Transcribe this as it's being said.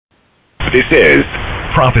This is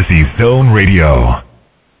Prophecy Zone Radio.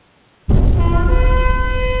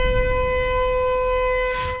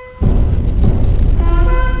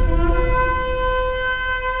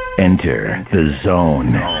 Enter the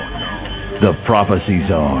zone. The Prophecy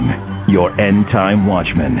Zone, your end-time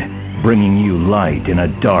watchman, bringing you light in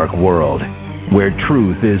a dark world where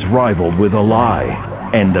truth is rivaled with a lie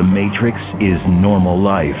and the matrix is normal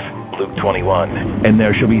life. Luke 21. And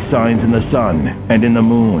there shall be signs in the sun, and in the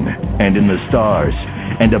moon, and in the stars,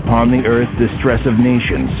 and upon the earth distress of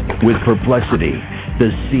nations, with perplexity, the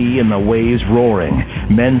sea and the waves roaring,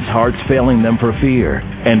 men's hearts failing them for fear,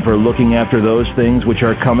 and for looking after those things which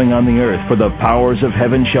are coming on the earth, for the powers of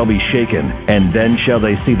heaven shall be shaken. And then shall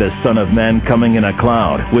they see the Son of Man coming in a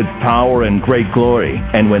cloud, with power and great glory.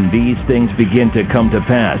 And when these things begin to come to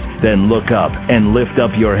pass, then look up and lift up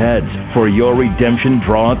your heads, for your redemption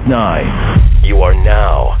draweth nigh. You are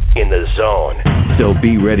now in the zone. So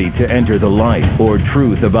be ready to enter the light or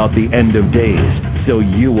truth about the end of days, so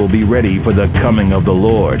you will be ready for the coming of the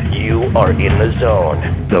Lord. You are in the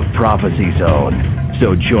zone, the Prophecy Zone.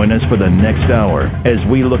 So join us for the next hour as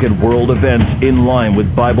we look at world events in line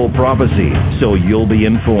with Bible prophecy, so you'll be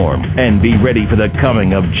informed and be ready for the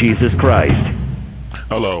coming of Jesus Christ.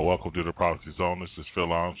 Hello, welcome to the Prophecy Zone. This is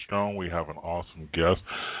Phil Armstrong. We have an awesome guest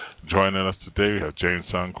joining us today. We have James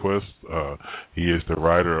Sundquist. He is the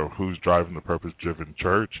writer of Who's Driving the Purpose-Driven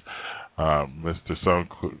Church. Mr.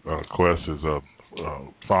 Sundquist is a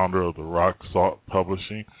founder of the Rock Salt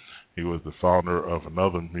Publishing. He was the founder of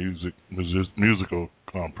another musical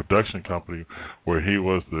production company where he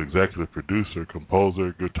was the executive producer,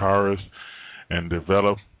 composer, guitarist, and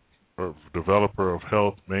developer of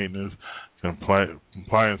health maintenance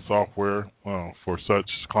compliance software for such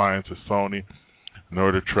clients as Sony,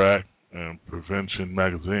 NordicTrack, and Prevention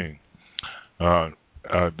Magazine.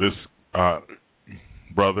 This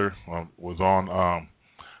brother was on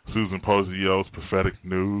Susan Pozio's Prophetic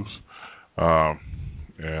News,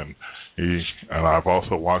 and I've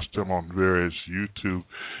also watched him on various YouTube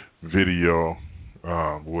video,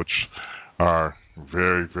 which are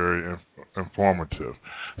very, very informative.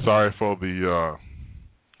 Sorry for the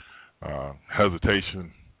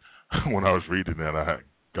hesitation when I was reading that. I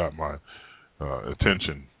got my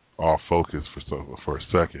attention off focus for a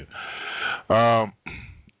second.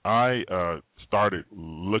 I started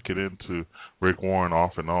looking into Rick Warren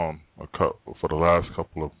off and on for the last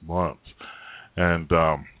couple of months, and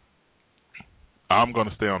I'm going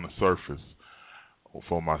to stay on the surface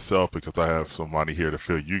for myself because I have somebody here to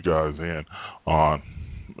fill you guys in on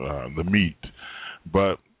the meat.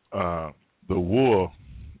 But the wool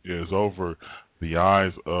is over the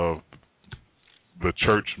eyes of the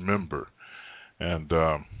church member, and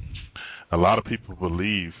a lot of people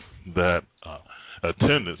believe that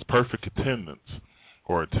perfect attendance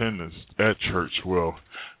or attendance at church will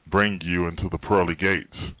bring you into the pearly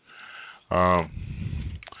gates. And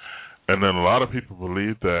then a lot of people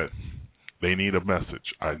believe that they need a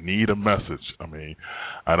message. I need a message.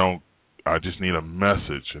 I just need a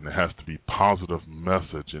message, and it has to be positive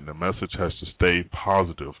message, and the message has to stay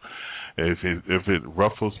positive. If it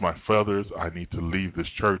ruffles my feathers, I need to leave this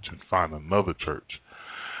church and find another church.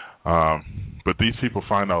 But these people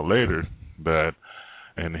find out later that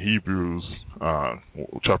in Hebrews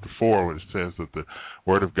chapter 4, where it says that the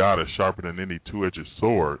word of God is sharper than any two-edged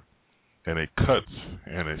sword, and it cuts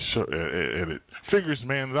and it figures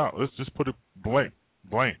man out. Let's just put it blank.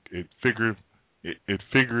 It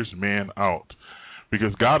figures man out,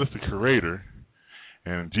 because God is the creator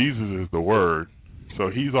and Jesus is the word. So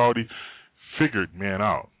he's already figured man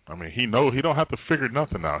out. I mean, he don't have to figure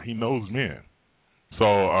nothing out. He knows men.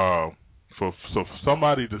 So for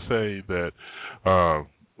somebody to say that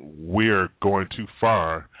we're going too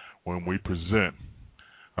far when we present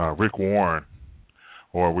Rick Warren,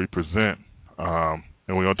 or we present, and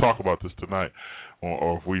we're going to talk about this tonight,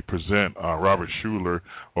 or if we present Robert Schuller,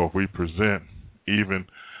 or if we present even,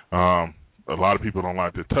 a lot of people don't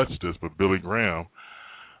like to touch this, but Billy Graham,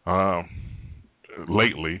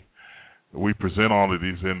 lately, we present all of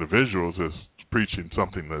these individuals as preaching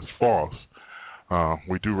something that's false.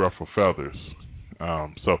 We do ruffle feathers.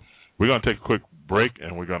 So we're going to take a quick break,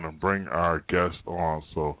 and we're going to bring our guest on.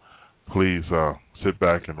 So please sit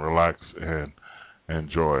back and relax and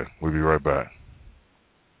enjoy. We'll be right back.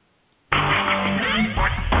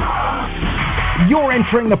 You're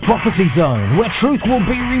entering the Prophecy Zone, where truth will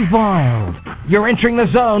be reviled. You're entering the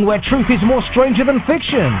zone where truth is more stranger than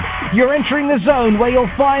fiction. You're entering the zone where you'll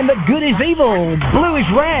find that good is evil, blue is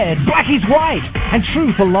red, black is white, and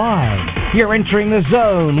truth a lie. You're entering the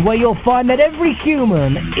zone where you'll find that every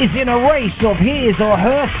human is in a race of his or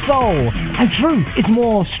her soul, and truth is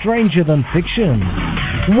more stranger than fiction.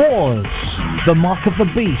 Wars, the mark of the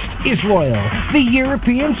beast, Israel, the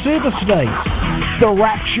European superstate, the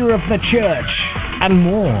rapture of the church, and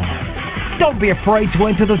more. Don't be afraid to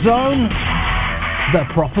enter the zone, the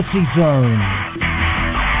prophecy zone.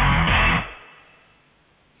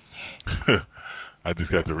 I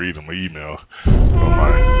just got to read him an email on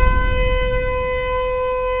my...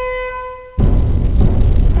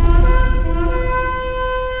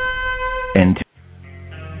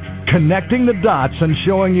 Connecting the dots and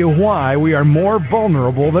showing you why we are more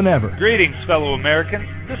vulnerable than ever. Greetings, fellow Americans.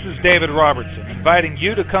 This is David Robertson, inviting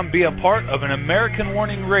you to come be a part of an American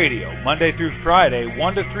Warning Radio, Monday through Friday,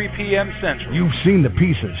 1 to 3 p.m. Central. You've seen the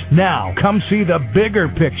pieces. Now, come see the bigger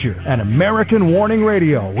picture at American Warning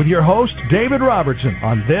Radio with your host, David Robertson,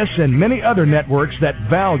 on this and many other networks that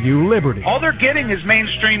value liberty. All they're getting is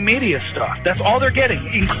mainstream media stuff. That's all they're getting,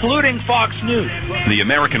 including Fox News. The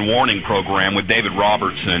American Warning Program with David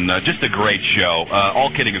Robertson, just a great show. All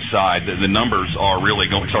kidding aside, the numbers are really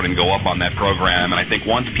starting to go up on that program, and I think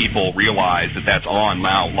once people realize that that's on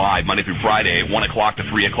now live Monday through Friday, 1 o'clock to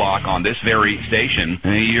 3 o'clock on this very station,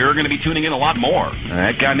 you're going to be tuning in a lot more.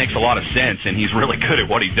 That guy makes a lot of sense, and he's really good at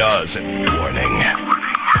what he does. Warning.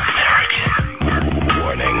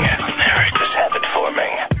 Warning. America's habit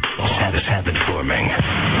forming. This habit forming.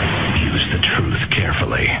 Use the truth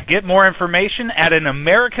carefully. Get more information at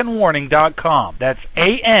AnAmericanWarning.com. That's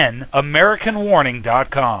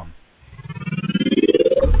AnAmericanWarning.com.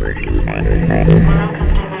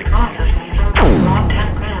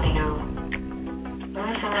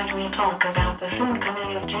 Listen as we talk about the soon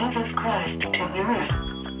coming of Jesus Christ to the earth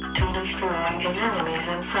to destroy his enemies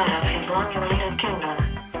and set up his long-awaited kingdom.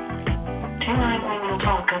 Tonight we will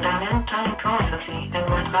talk about end-time prophecy and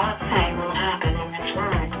what God says will happen in this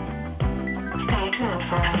word. Stay tuned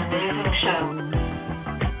for an amazing show.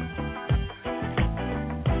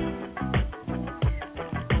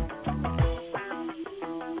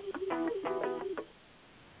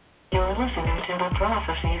 You're listening to the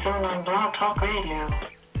Prophecy Zone on Blog Talk Radio.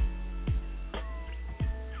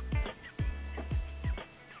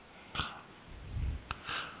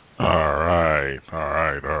 All right.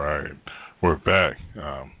 We're back.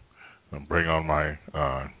 I'm bring on my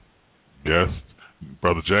guest,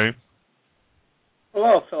 Brother James.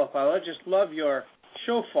 Hello, Philip. I just love your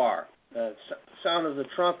shofar, the sound of the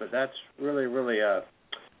trumpet. That's really, really a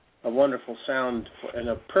wonderful sound and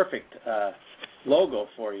a perfect logo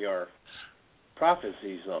for your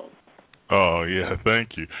prophecy zone. Oh yeah,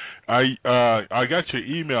 thank you. I got your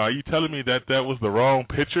email. Are you telling me that was the wrong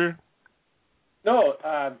picture? No,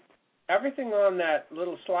 everything on that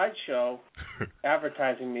little slideshow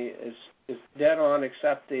advertising me is dead on,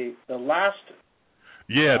 except the last.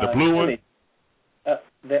 Yeah, the blue one.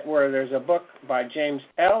 Where there's a book by James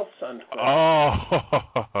L. Sundquist.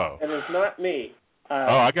 Oh. It is not me.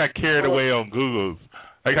 I got carried away on Google's.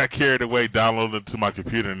 I got carried away, downloaded it to my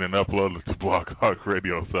computer, and then uploaded it to Blog Talk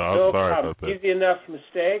Radio. So I'm sorry about that. Easy enough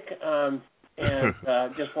mistake, and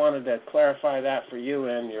just wanted to clarify that for you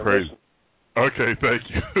and your listeners. Okay, thank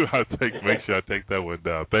you. Make sure I take that one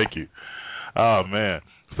down. Thank you. Oh man.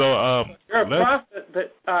 So you're a prophet,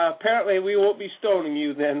 but apparently we won't be stoning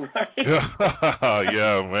you then, right?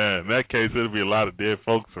 Yeah, man. In that case, there'll be a lot of dead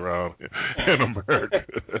folks around in America.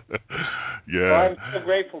 Yeah. Well, I'm so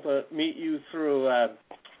grateful to meet you through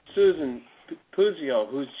Susan Puzio,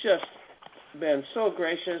 who's just been so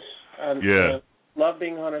gracious. And love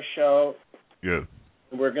being on her show. Yes.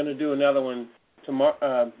 We're going to do another one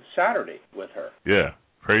tomorrow, Saturday, with her. Yeah.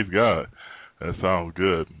 Praise God. That sounds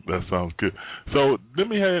good. So let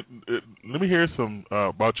me hear some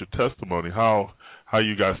about your testimony. How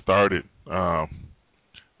you got started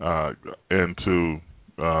into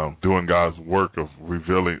doing God's work of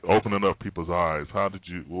opening up people's eyes.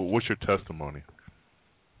 What's your testimony?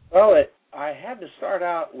 Well, I had to start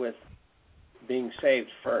out with being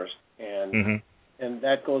saved first, and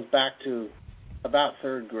that goes back to about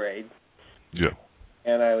third grade. Yeah.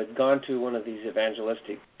 And I had gone to one of these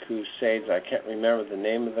evangelistic crusades. I can't remember the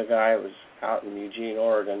name of the guy. It was out in Eugene,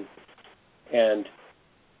 Oregon, and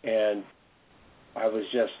I was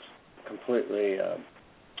just completely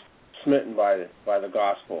smitten by the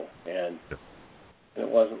gospel. And it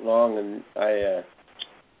wasn't long, and I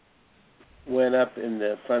went up in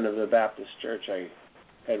the front of the Baptist church I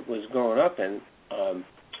was growing up in,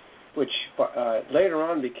 which later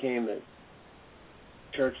on became a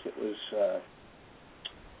church that was.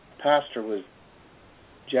 Pastor was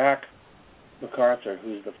Jack MacArthur,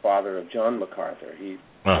 who's the father of John MacArthur.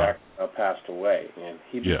 Jack passed away, and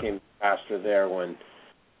he became pastor there when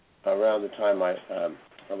around the time I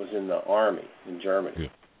was in the army in Germany.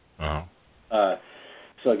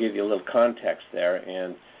 So I'll give you a little context there.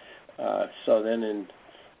 And so then in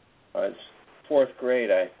fourth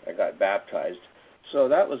grade, I got baptized. So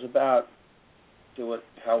that was about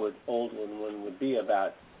how an old one would be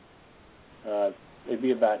about. It'd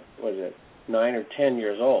be about 9 or 10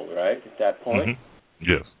 years old, right, at that point.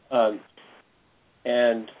 Mm-hmm. Yes.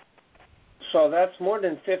 And so that's more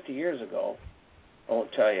than 50 years ago. I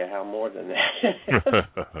won't tell you how more than that.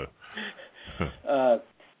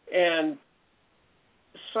 And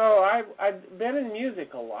so I'd been in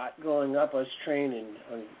music a lot growing up. I was trained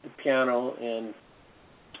on the piano, and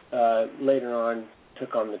later on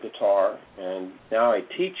took on the guitar. And now I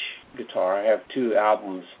teach guitar. I have 2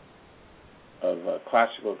 albums of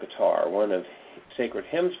classical guitar, one of Sacred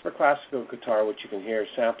Hymns for Classical Guitar, which you can hear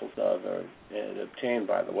samples of and obtain,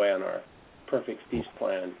 by the way, on our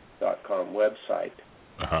perfectpeaceplan.com website.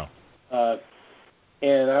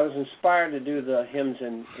 And I was inspired to do the hymns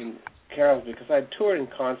and carols because I toured in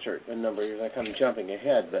concert a number of years. I'm kind of jumping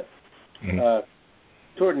ahead, but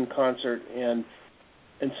toured in concert, and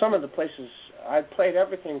in some of the places I played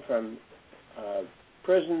everything from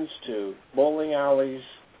prisons to bowling alleys,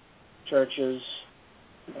 churches,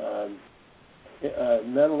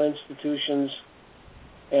 mental institutions,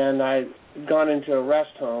 and I'd gone into a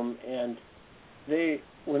rest home, and they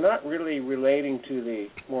were not really relating to the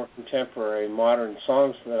more contemporary modern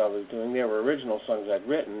songs that I was doing. They were original songs I'd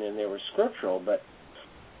written, and they were scriptural, but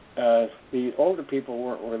the older people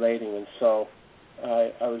weren't relating, and so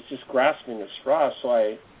I was just grasping at straws, so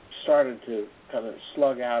I started to kind of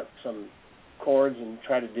slug out some chords and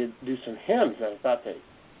try to do some hymns that I thought they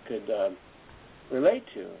could relate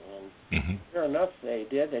to. And sure enough, they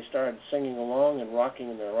did. They started singing along and rocking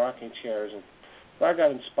in their rocking chairs, and so I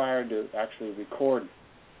got inspired to actually record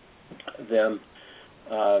them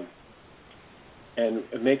and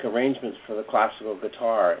make arrangements for the classical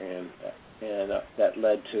guitar, and that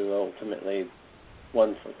led to ultimately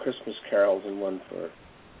one for Christmas carols and one for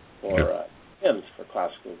hymns for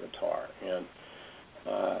classical guitar. And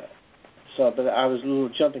but I was a little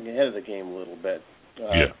jumping ahead of the game a little bit.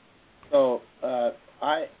 So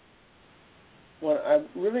I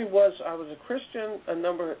was a Christian a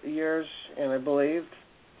number of years, and I believed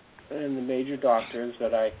in the major doctrines,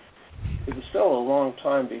 but it was still a long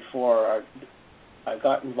time before I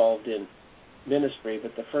got involved in ministry.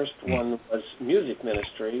 But the first one was music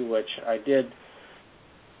ministry, which I did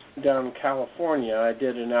down in California. I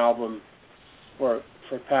did an album for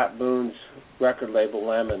Pat Boone's record label,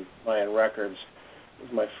 Lion Records. It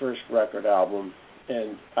was my first record album.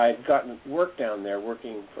 And I had gotten work down there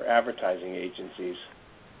working for advertising agencies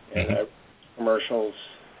and commercials.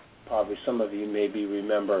 Probably some of you maybe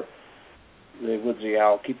remember the Woodsy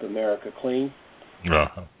Owl, Keep America Clean. It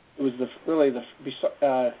was the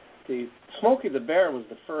Smokey the Bear was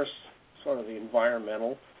the first sort of the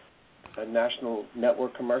environmental national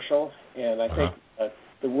network commercial, and I think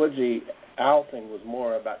the Woodsy Owl thing was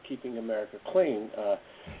more about keeping America clean.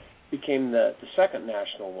 Became the second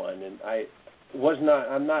national one, and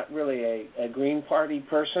I'm not really a Green Party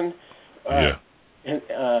person. And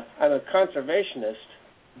I'm a conservationist,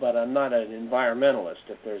 but I'm not an environmentalist,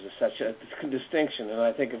 if there's such a distinction. And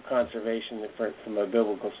I think of conservation from a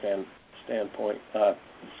biblical standpoint.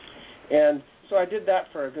 And so I did that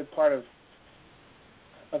for a good part of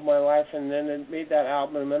my life, and then I made that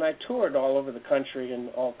album, and I toured all over the country in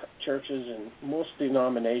all churches and most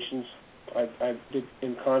denominations. I did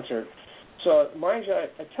in concert. So, mind you, I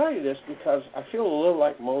tell you this because I feel a little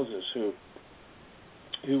like Moses, who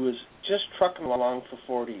was just trucking along for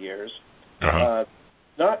 40 years,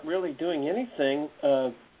 not really doing anything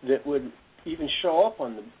that would even show up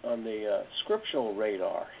on the scriptural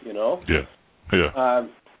radar, you know.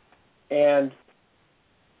 And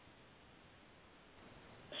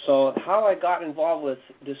so, how I got involved with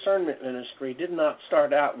discernment ministry did not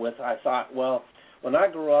start out with, I thought, well, when I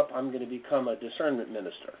grow up, I'm going to become a discernment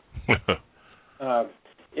minister.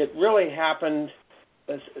 It really happened,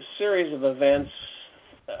 a series of events.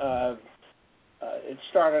 It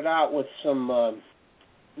started out with some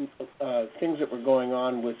things that were going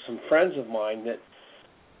on with some friends of mine that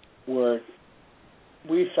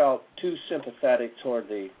we felt too sympathetic toward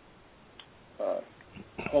the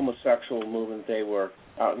homosexual movement. They were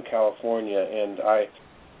out in California, and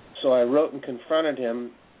so I wrote and confronted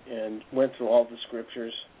him and went through all the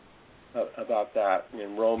scriptures about that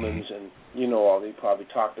in Romans, and you probably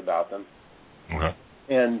talked about them.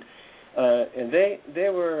 And they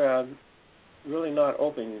were really not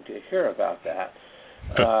open to hear about that.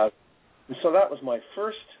 And so that was my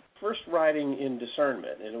first writing in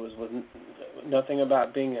discernment, and it was with nothing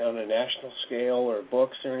about being on a national scale or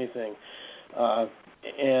books or anything.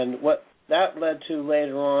 And what that led to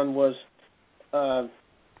later on was I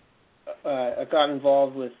got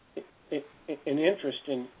involved with an interest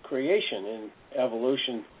in creation and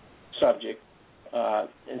evolution subject,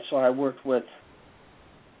 and so I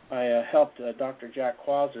helped Dr. Jack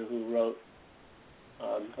Quasar, who wrote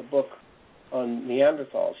a book on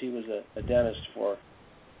Neanderthals. He was a dentist for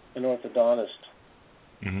an orthodontist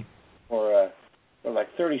for like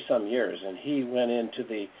 30-some years, and he went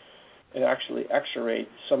into and actually x-rayed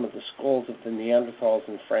some of the skulls of the Neanderthals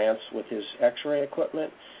in France with his x-ray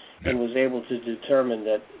equipment, and was able to determine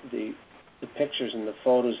that the pictures and the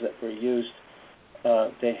photos that were used,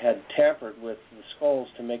 they had tampered with the skulls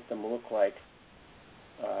to make them look like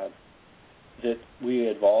that we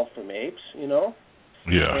evolved from apes, you know?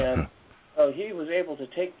 Yeah. And so he was able to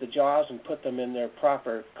take the jaws and put them in their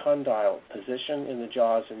proper condyle position in the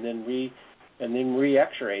jaws, and then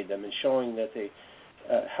re-x-rayed them, and showing that they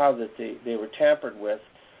were tampered with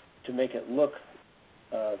to make it look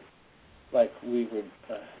like we would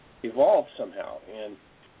evolve somehow. And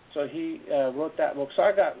so he wrote that book. So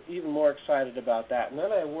I got even more excited about that. And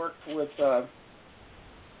then I worked with,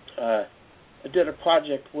 I did a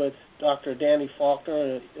project with Dr. Danny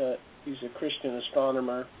Faulkner. He's a Christian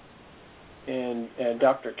astronomer, and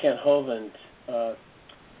Dr. Kent Hovind,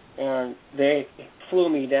 and they flew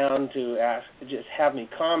me down to just have me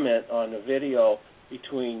comment on a video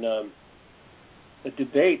between a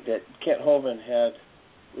debate that Kent Hovind had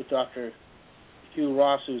with Dr. Hugh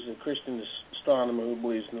Ross, who's a Christian astronomer who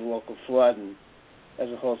believes in the local flood and has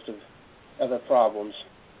a host of other problems.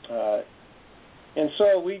 And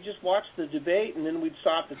so we just watched the debate, and then we'd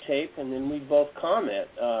stop the tape, and then we'd both comment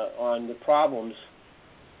on the problems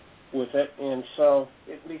with it. And so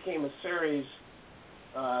it became a series,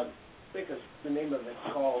 I think the name of it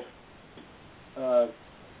called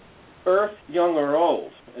Earth, Young or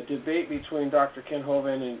Old, a debate between Dr. Ken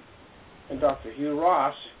Hovind and Dr. Hugh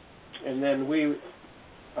Ross. And then we,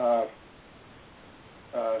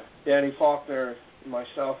 Danny Faulkner and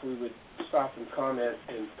myself, we would stop and comment,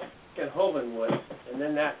 and Ken Hovind would, and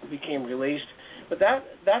then that became released. But that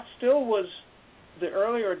still was the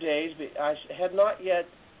earlier days. But I had not yet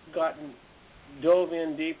dove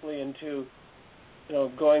in deeply into,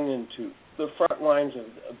 going into the front lines of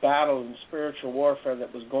battle and spiritual warfare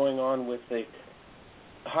that was going on with the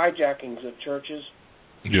hijackings of churches.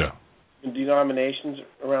 Yeah. And denominations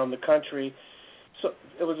around the country. So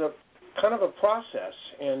it was a kind of a process.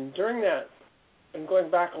 And during that, and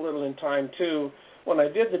going back a little in time too, when I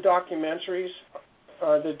did the documentaries,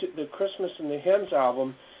 the Christmas and the Hymns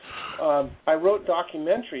album, I wrote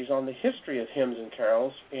documentaries on the history of hymns and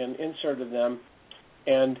carols and inserted them,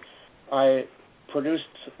 and I produced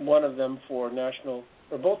one of them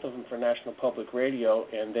both of them for National Public Radio,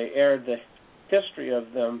 and they aired the history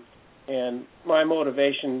of them. And my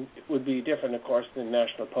motivation would be different, of course, than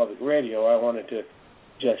National Public Radio. I wanted to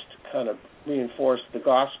just kind of reinforce the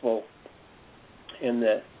gospel and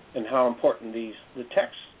how important the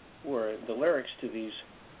texts were, the lyrics to these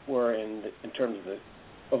were in terms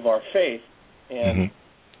of our faith and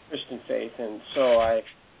Christian faith. And so I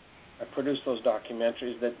produced those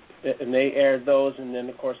documentaries and they aired those. And then,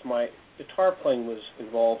 of course, my guitar playing was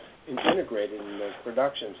involved in integrating in those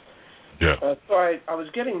productions. Yeah. So I was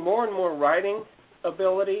getting more and more writing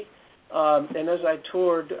ability, and as I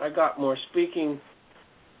toured, I got more speaking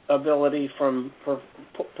ability from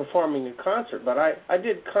performing in concert. But I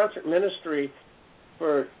did concert ministry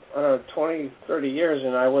for 20, 30 years,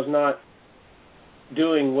 and I was not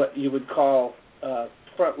doing what you would call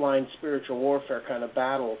frontline spiritual warfare kind of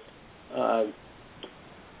battle.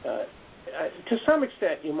 To some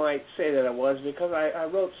extent, you might say that I was, because I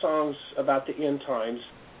wrote songs about the end times,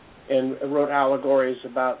 and I wrote allegories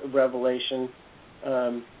about Revelation,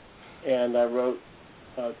 and I wrote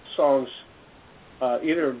songs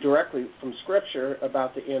either directly from Scripture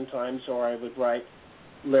about the end times, or I would write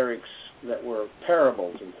lyrics that were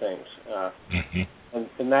parables and things.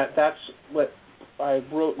 And that's what I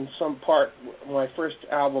wrote in some part. My first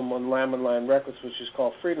album on Lamb and Lion Records, which is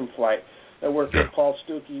called Freedom Flight. I worked with Paul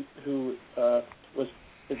Stuckey, who was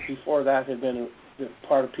before that had been a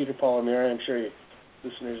part of Peter, Paul, and Mary. I'm sure you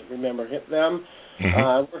listeners remember them.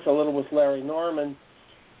 I worked a little with Larry Norman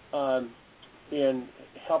in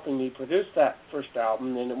helping me produce that first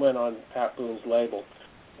album, and it went on Pat Boone's label.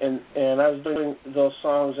 And I was doing those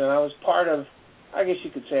songs, and I was part of, I guess you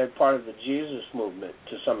could say, part of the Jesus movement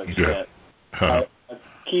to some extent.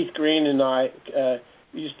 Keith Green and I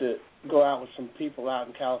used to go out with some people out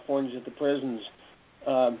in California at the prisons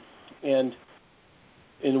and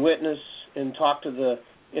witness and talk to the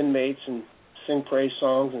inmates and sing praise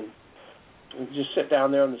songs and just sit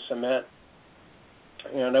down there on the cement.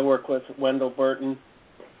 And I work with Wendell Burton.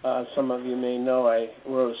 Some of you may know I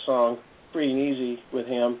wrote a song, Free and Easy, with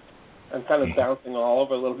him. I'm kind of bouncing all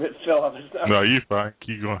over a little bit, Phil. No, you're fine.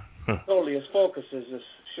 Keep going. Totally as focused as this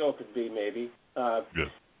show could be, maybe. Good.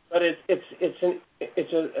 But it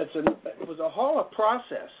was a whole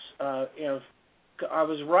process. I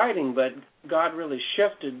was writing, but God really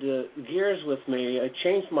shifted the gears with me. I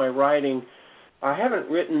changed my writing. I haven't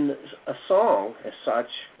written a song as such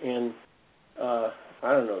in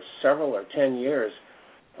several or 10 years.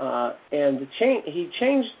 And he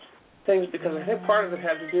changed things because I think part of it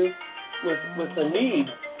had to do with the need.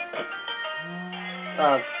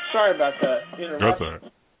 Sorry about the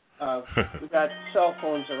interruption. We've got cell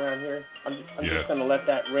phones around here. I'm just going to let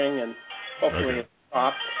that ring and hopefully it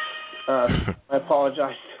stops. I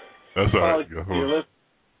apologize. That's all right.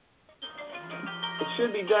 It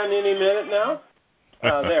should be done any minute now.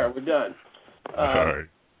 There, we're done. All right.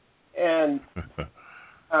 And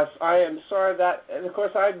I am sorry that, and of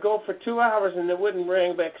course, I'd go for 2 hours and it wouldn't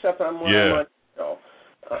ring, but except I'm on my show.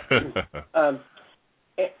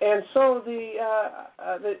 And so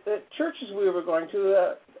the churches we were going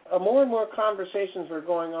to, more and more conversations were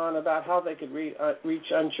going on about how they could reach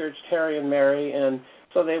unchurched Harry and Mary, and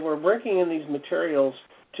so they were bringing in these materials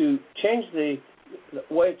to change the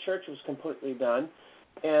way church was completely done,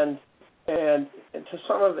 and to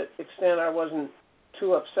some of the extent I wasn't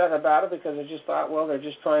too upset about it because I just thought, well, they're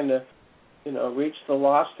just trying to, reach the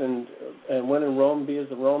lost and when in Rome be as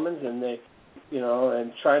the Romans, and they,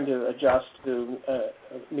 and trying to adjust to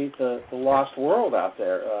meet the lost world out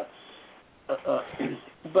there.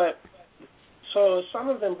 But so some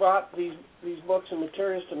of them brought these books and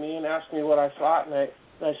materials to me and asked me what I thought, and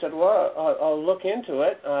I said, well, I'll look into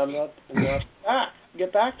it. I'll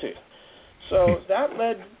get back to you. So that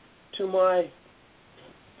led to my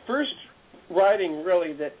first writing,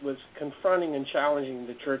 really, that was confronting and challenging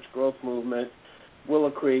the church growth movement,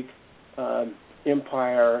 Willow Creek,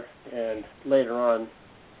 Empire, and later on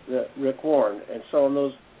Rick Warren. And so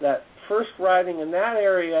in that first writing in that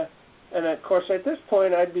area, and of course at this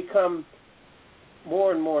point I'd become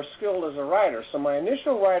more and more skilled as a writer. So my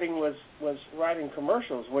initial writing was writing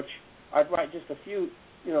commercials, which I'd write just a few,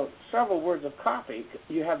 several words of copy.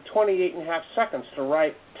 You have 28 and a half seconds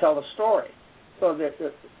to tell the story. So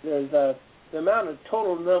there's the amount of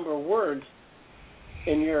total number of words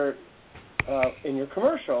in your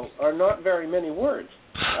commercial are not very many words.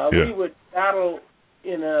 We would battle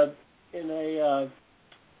in a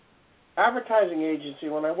advertising agency.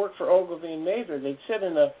 When I worked for Ogilvy and Mather, they'd sit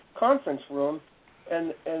in a conference room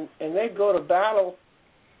and they'd go to battle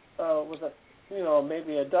with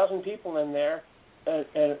maybe a dozen people in there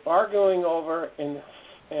and arguing over and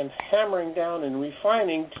hammering down and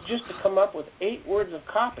refining just to come up with 8 words of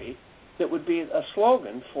copy that would be a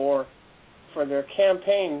slogan for their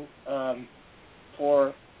campaign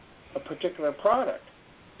for a particular product.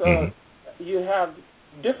 So you have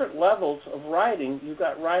different levels of writing. You've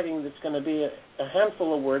got writing that's going to be a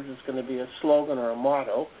handful of words that's going to be a slogan or a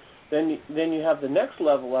motto. Then you have the next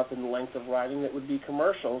level up in the length of writing that would be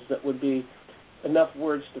commercials that would be enough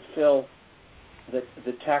words to fill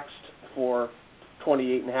the text for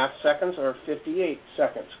 28 and a half seconds or 58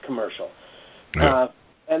 seconds commercial.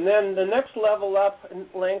 And then the next level up in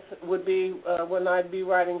length would be when I'd be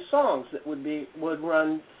writing songs that would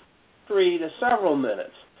run 3 to several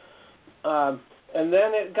minutes. And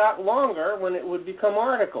then it got longer when it would become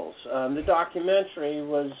articles. The documentary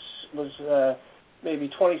was maybe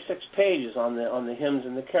 26 pages on the hymns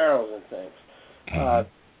and the carols and things.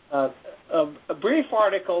 Brief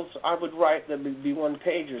articles I would write that would be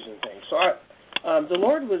one-pagers and things. So the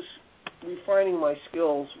Lord was refining my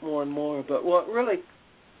skills more and more. But what really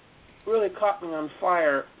caught me on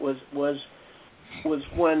fire was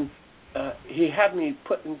when he had me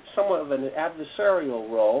put in somewhat of an adversarial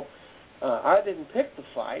role. I didn't pick the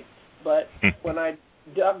fight, but when I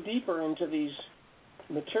dug deeper into these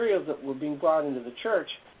materials that were being brought into the church,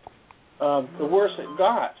 the worse it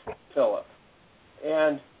got, Philip.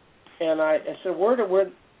 And I said,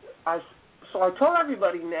 so I told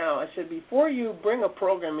everybody now, I said, before you bring a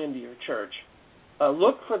program into your church,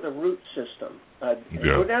 look for the root system.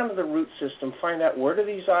 Go down to the root system, find out where do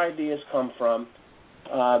these ideas come from.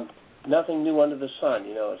 Nothing new under the sun,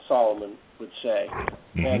 as Solomon would say.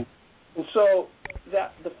 And so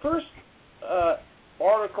the first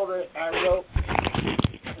article that I wrote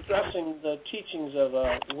addressing the teachings of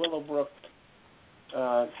Willowbrook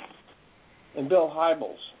and Bill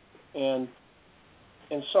Hybels And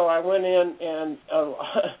so I went in, and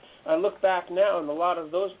I look back now, and a lot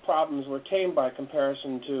of those problems were tamed by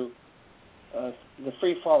comparison to the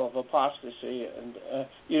free fall of apostasy. And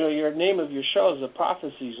your name of your show is The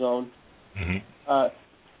Prophecy Zone,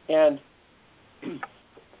 and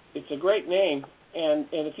it's a great name. And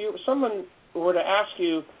if someone were to ask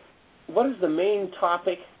you, what is the main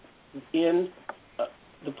topic in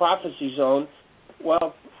the Prophecy Zone?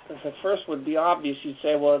 Well, the first would be obvious. You'd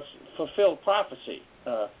say, well, it's fulfilled prophecy.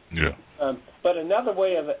 But another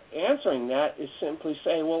way of answering that is simply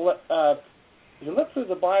say, well, if you look through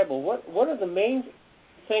the Bible, what are the main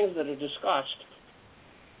things that are discussed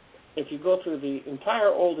if you go through the entire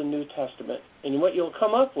Old and New Testament? And what you'll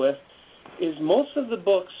come up with is most of the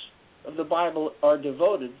books of the Bible are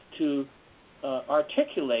devoted to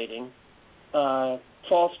articulating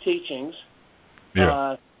false teachings,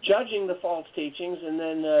 judging the false teachings, and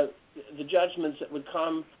then the judgments that would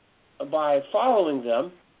come by following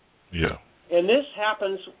them. Yeah. And this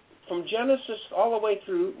happens from Genesis all the way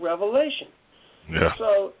through Revelation. Yeah.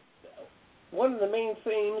 So one of the main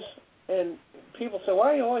themes, and people say,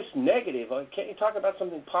 why are you always negative? Can't you talk about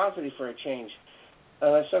something positive for a change?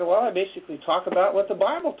 And I said, well, I basically talk about what the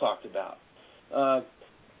Bible talked about.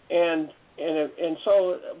 And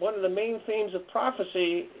so one of the main themes of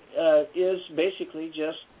prophecy is basically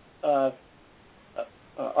just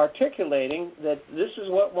articulating that this is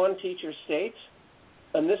what one teacher states,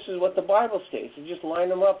 and this is what the Bible states. You just line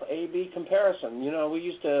them up, A-B comparison. We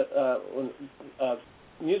used to, when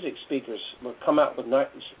music speakers would come out with,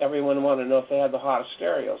 everyone wanted to know if they had the hottest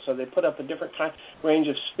stereo, so they put up a different range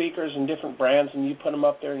of speakers and different brands, and you put them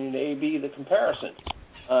up there and you A-B the comparison.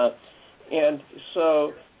 And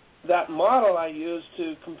so that model I used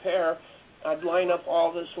to compare, I'd line up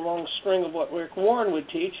all this long string of what Rick Warren would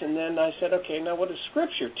teach, and then I said, okay, now what does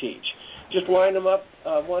Scripture teach? Just line them up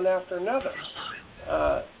one after another.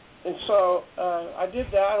 And so I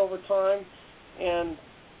did that over time, and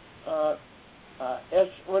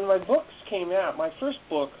when my books came out, my first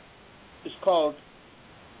book is called,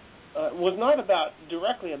 was not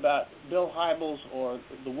directly about Bill Hybels or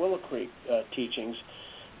the Willow Creek teachings.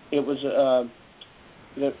 It was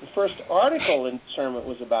the first article in Sermon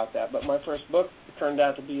was about that, but my first book turned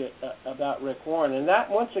out to be about Rick Warren. And that,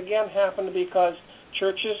 once again, happened because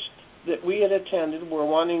churches that we had attended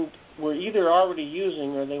were either already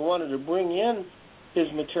using or they wanted to bring in his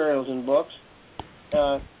materials and books.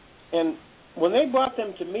 And when they brought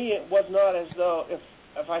them to me, it was not as though if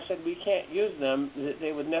I said we can't use them, that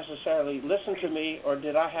they would necessarily listen to me, or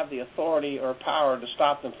did I have the authority or power to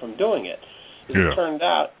stop them from doing it. As it turned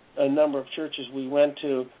out, a number of churches we went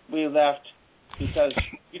to, we left because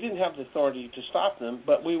we didn't have the authority to stop them,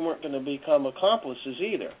 but we weren't going to become accomplices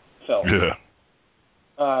either, felt.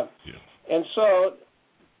 And so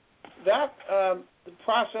that the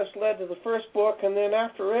process led to the first book, and then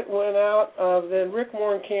after it went out, then Rick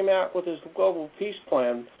Warren came out with his Global Peace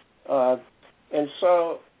Plan, and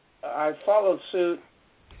so I followed suit,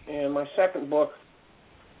 and my second book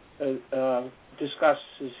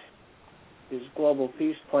discusses his Global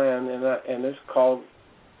Peace Plan, and it's called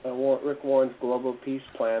Rick Warren's Global Peace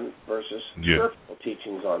Plan versus Scriptural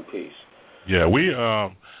Teachings on Peace. Yeah,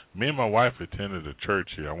 me and my wife attended a church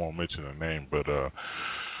here. I won't mention the name, but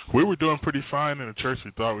we were doing pretty fine in the church.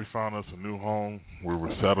 We thought we found us a new home. We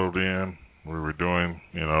were settled in. We were doing,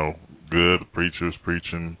 good. The preacher was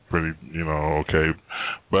preaching pretty, okay.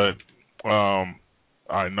 But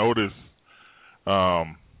I noticed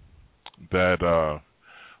that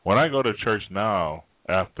when I go to church now,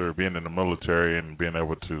 after being in the military and being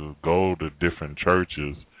able to go to different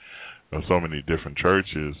churches, so many different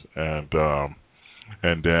churches, and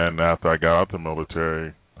then after I got out the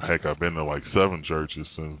military, heck, I've been to like 7 churches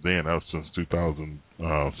since then. That was since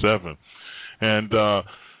 2007, and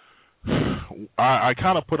I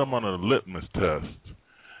kind of put them on a litmus test.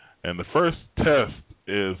 And the first test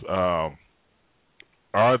is, are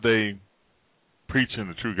they preaching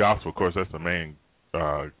the true gospel? Of course, that's the main.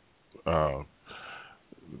 That's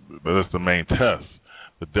the main test,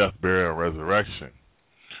 the death, burial, and resurrection.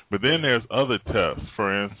 But then there's other tests.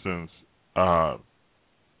 For instance, I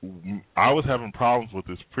was having problems with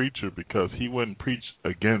this preacher because he wouldn't preach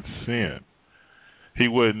against sin. He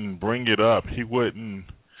wouldn't bring it up. He wouldn't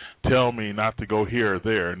tell me not to go here or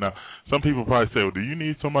there. Now, some people probably say, well, do you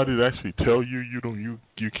need somebody to actually tell you you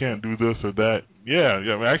can't do this or that? Yeah.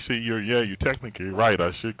 Actually, you're technically right.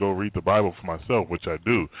 I should go read the Bible for myself, which I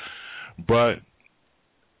do. But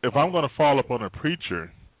if I'm going to fall upon a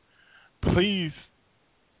preacher, please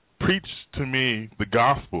preach to me the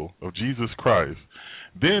gospel of Jesus Christ.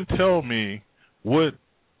 Then tell me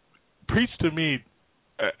preach to me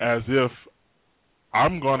as if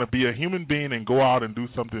I'm going to be a human being and go out and do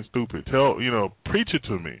something stupid. Preach it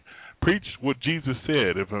to me. Preach what Jesus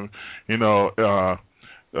said. If don't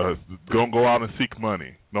go out and seek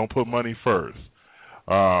money. Don't put money first.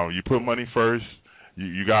 You put money first,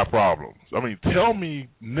 you got problems. I mean, tell me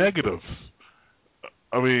negatives.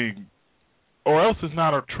 I mean, or else it's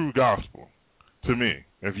not a true gospel to me.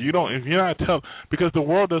 If you're not because the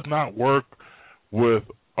world does not work with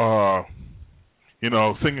singing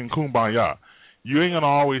Kumbaya. You ain't gonna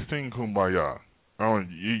always sing Kumbaya.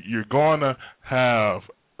 You're gonna have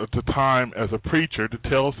the time as a preacher to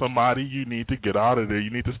tell somebody you need to get out of there. You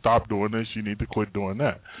need to stop doing this. You need to quit doing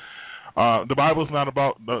that. The Bible's not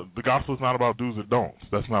about the gospel's not about do's or don'ts.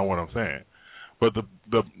 That's not what I'm saying. But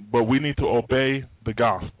but we need to obey the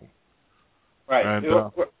gospel. Right. And,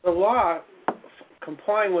 the law,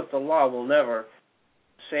 complying with the law, will never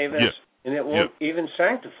save us, and it won't even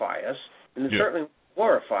sanctify us, and it certainly won't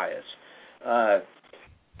glorify us.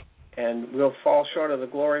 And we'll fall short of the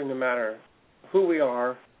glory no matter who we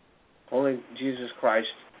are. Only Jesus Christ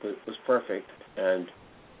was perfect, and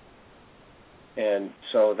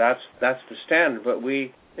so that's the standard. But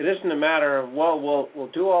it isn't a matter of we'll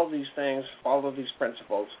do all these things, follow these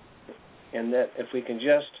principles, and that if we can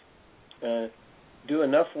just do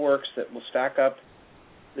enough works that will stack up,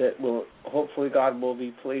 that will hopefully God will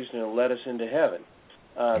be pleased and will let us into heaven.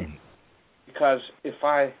 Because if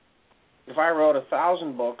I wrote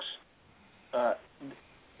 1,000 books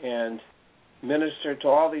and ministered to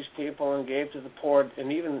all these people and gave to the poor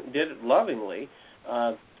and even did it lovingly,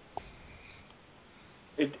 and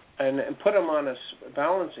put them on a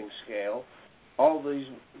balancing scale, all these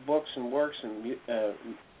books and works and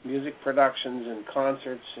music productions and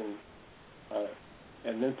concerts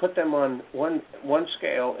and then put them on one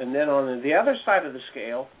scale, and then on the other side of the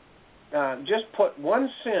scale, just put one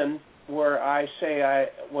sin where I say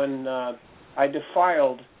when I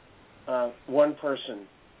defiled one person's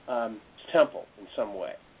temple in some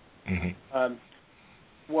way. Mm-hmm.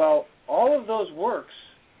 Well, all of those works,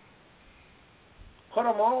 put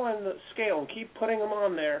them all in the scale and keep putting them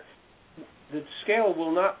on there. The scale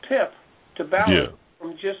will not tip to balance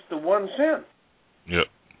from just the one sin. Yep.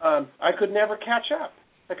 I could never catch up.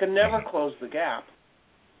 I could never close the gap.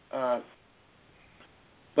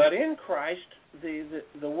 But in Christ, the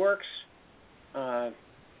works, let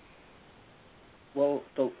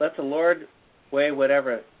the Lord weigh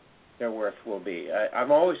whatever their worth will be.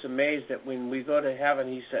 I'm always amazed that when we go to heaven,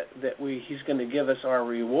 He said that He's going to give us our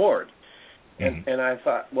reward. And I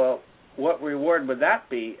thought, well, what reward would that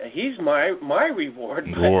be? He's my reward.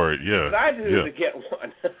 Reward, yeah. But I do to get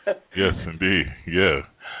one. Yes, indeed. Yeah,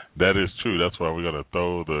 that is true. That's why we're going to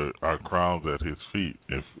throw our crowns at His feet.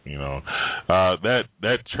 If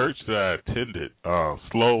that church that I attended,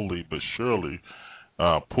 slowly but surely,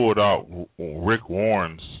 pulled out Rick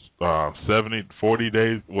Warren's 40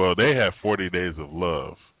 days. Well, they had 40 days of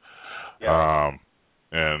love. Yeah.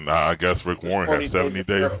 And I guess Rick Warren had 70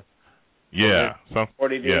 days.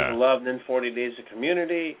 40 days of love, and then 40 days of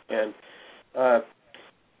community. And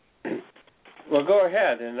well, go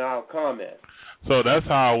ahead, and I'll comment. So that's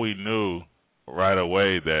how we knew right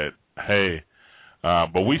away that, hey,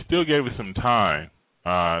 but we still gave it some time.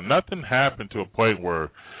 Nothing happened to a point where,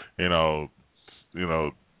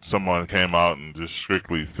 someone came out and just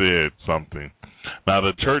strictly said something. Now,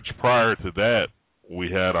 the church prior to that, we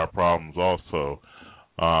had our problems also.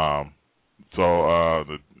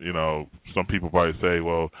 Some people probably say,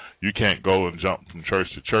 well, you can't go and jump from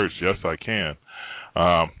church to church. Yes, I can.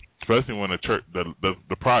 Especially when the church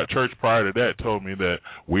prior to that told me that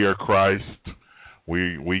we are Christ.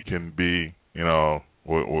 We can be, and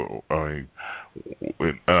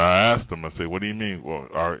I asked them, I said, what do you mean? Well,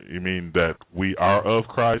 you mean that we are of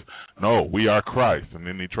Christ? No, we are Christ. And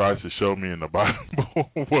then he tries to show me in the Bible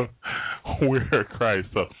we're Christ.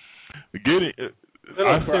 So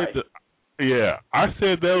I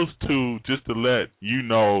said those two just to let you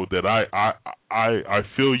know that I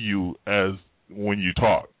feel you as when you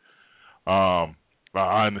talk.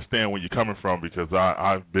 I understand where you're coming from because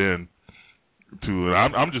I've been to.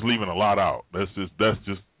 I'm just leaving a lot out. That's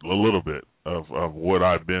just a little bit of what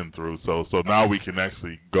I've been through. So now we can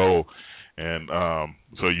actually go. And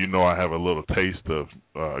so I have a little taste of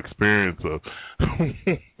experience of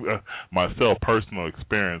myself, personal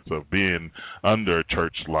experience of being under a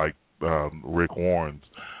church like Rick Warren's,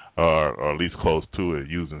 or at least close to it,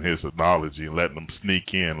 using his analogy and letting them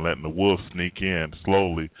sneak in, letting the wolves sneak in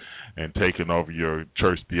slowly and taking over your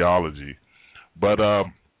church theology. But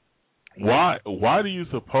why do you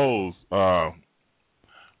suppose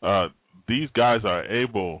these guys are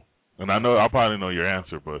able and I probably know your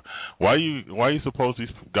answer, but why you suppose these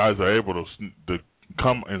guys are able to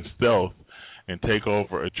come in stealth and take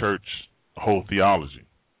over a church whole theology?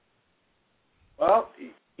 Well,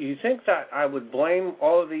 you think that I would blame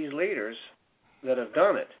all of these leaders that have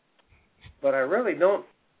done it, but I really don't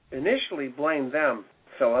initially blame them,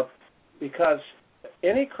 Philip, because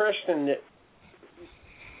any Christian that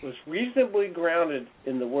was reasonably grounded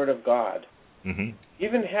in the Word of God,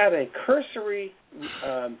 even had a cursory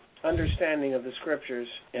understanding of the Scriptures,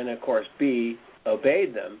 and of course,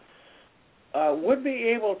 obeyed them, would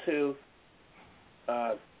be able to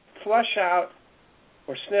flush out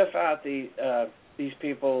or sniff out these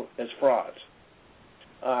people as frauds.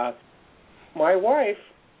 My wife,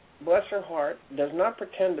 bless her heart, does not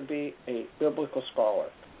pretend to be a biblical scholar,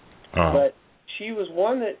 but she was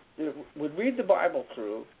one that would read the Bible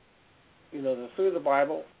through, through the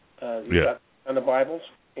Bible. You've got kind of Bibles,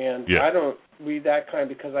 and I don't read that kind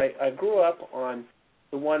because I grew up on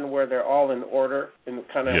the one where they're all in order and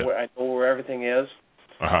kind of where I know where everything is.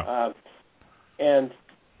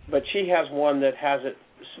 But she has one that has it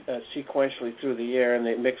sequentially through the year, and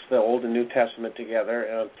they mix the Old and New Testament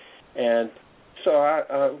together. And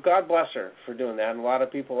so God bless her for doing that, and a lot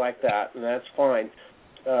of people like that, and that's fine.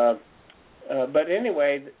 But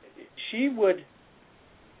anyway, she would,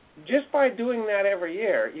 just by doing that every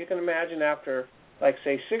year, you can imagine after, like,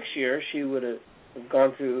 say, 6 years, she would have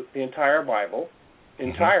gone through the entire Bible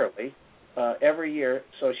entirely every year,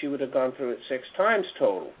 so she would have gone through it 6 times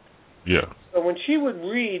total. Yeah. So when she would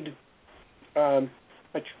read, I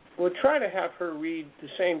would try to have her read the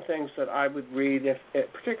same things that I would read,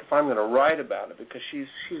 particularly if I'm going to write about it, because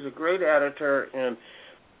she's a great editor, and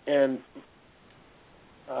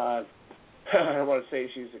I don't want to say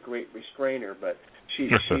she's a great restrainer, but she's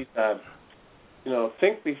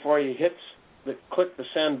think before you click the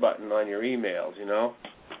send button on your emails,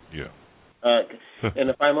 Yeah. And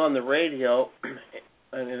if I'm on the radio,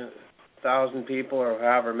 and 1,000 people or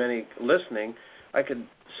however many listening, I could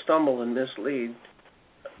stumble and mislead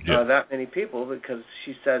that many people, because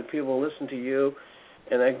she said people listen to you,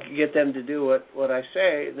 and I get them to do what I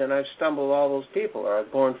say, then I've stumbled all those people, or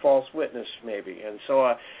I've borne false witness maybe, and so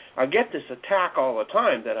I get this attack all the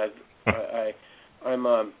time that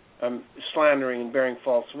I'm slandering and bearing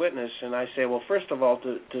false witness, and I say, well, first of all,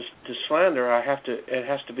 to slander, it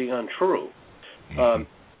has to be untrue.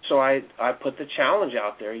 So I put the challenge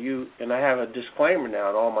out there. And I have a disclaimer now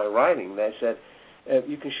in all my writing that I said, if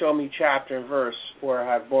you can show me chapter and verse where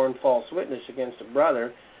I've borne false witness against a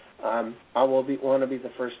brother, I will want to be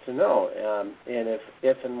the first to know. And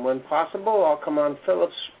if and when possible, I'll come on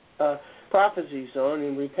Philip's prophecy zone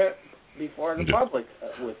and repent before the public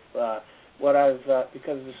with what I've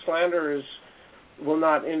because the slanderers will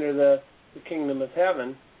not enter the kingdom of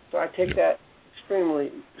heaven. So I take that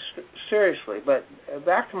extremely seriously. But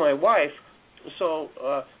back to my wife. So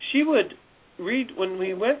she would read, when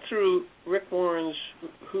we went through Rick Warren's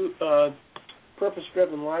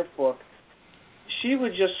Purpose-Driven Life book, she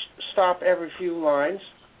would just stop every few lines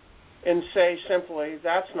and say simply,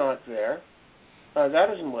 that's not there.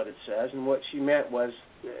 That isn't what it says. And what she meant was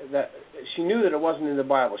that she knew that it wasn't in the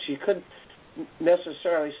Bible. She couldn't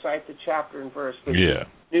necessarily cite the chapter and verse, but she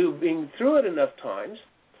knew, being through it enough times,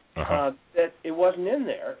 that it wasn't in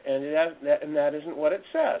there, and that isn't what it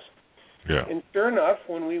says. Yeah. And sure enough,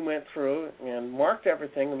 when we went through and marked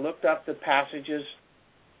everything and looked up the passages,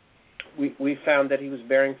 we found that he was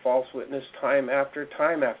bearing false witness time after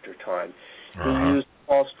time after time. He used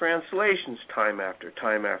false translations time after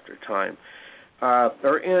time after time,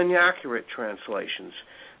 or inaccurate translations.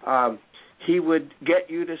 He would get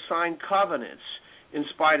you to sign covenants in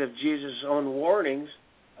spite of Jesus' own warnings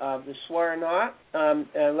to swear not,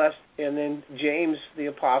 unless. And then James, the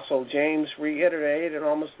apostle James, reiterated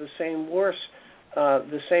almost the same words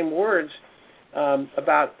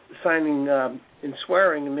about signing and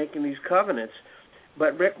swearing and making these covenants.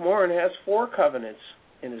 But Rick Warren has 4 covenants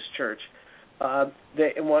in his church.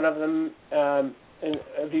 One of them,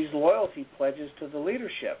 these loyalty pledges to the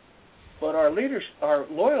leadership. But our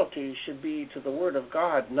loyalty should be to the Word of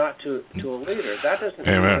God, not to a leader. That doesn't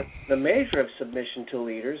mean the measure of submission to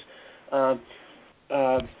leaders. And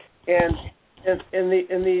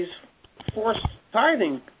in these forced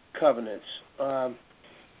tithing covenants,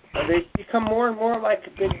 they become more and more like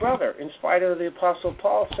Big Brother, in spite of the Apostle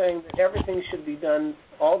Paul saying that everything should be done,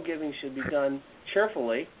 all giving should be done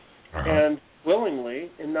cheerfully and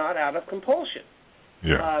willingly, and not out of compulsion.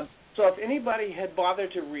 Yeah. So if anybody had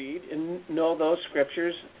bothered to read and know those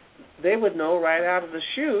scriptures, they would know right out of the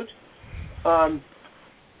chute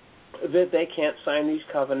that they can't sign these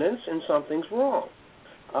covenants and something's wrong.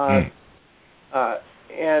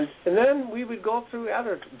 And then we would go through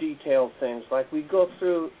other detailed things, like we'd go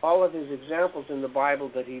through all of his examples in the Bible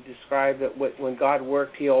that he described that when God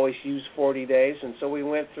worked, he always used 40 days. And so we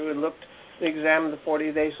went through and looked and examined the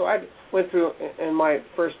 40 days. So I went through in my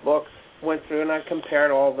first book, went through and I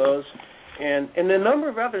compared all those. And a number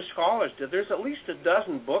of other scholars did. There's at least a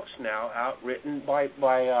dozen books now out written by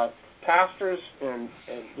pastors and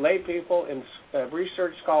lay people and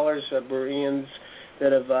research scholars, Bereans,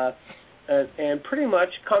 that have and pretty much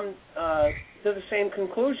come to the same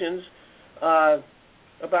conclusions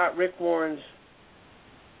about Rick Warren's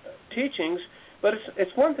teachings. But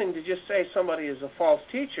it's one thing to just say somebody is a false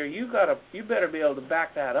teacher. You better be able to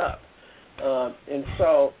back that up. And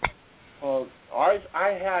so I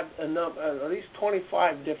had at least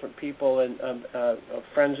 25 different people and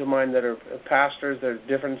friends of mine that are pastors, that are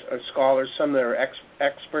different scholars, some that are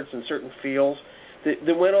experts in certain fields,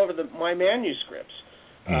 that went over my manuscripts.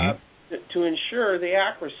 To ensure the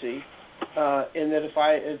accuracy, and that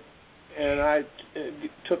I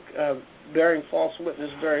took bearing false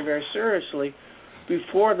witness very, very seriously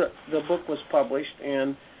before the book was published.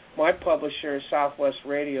 And my publisher, Southwest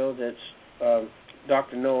Radio, that's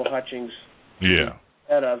Dr. Noah Hutchings,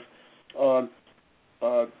 head of,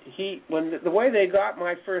 the way they got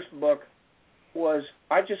my first book was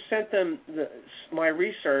I just sent them my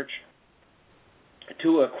research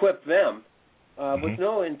to equip them. With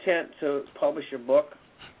no intent to publish a book,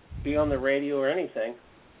 be on the radio or anything.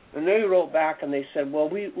 And they wrote back and they said, well,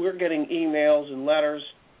 we're getting emails and letters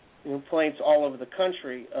and complaints all over the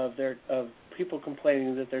country of people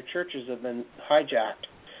complaining that their churches have been hijacked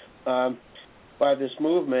by this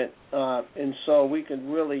movement, and so we could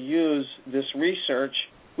really use this research.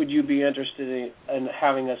 Would you be interested in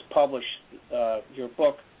having us publish your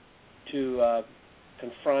book to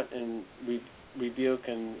confront and rebuke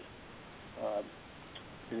and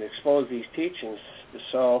expose these teachings?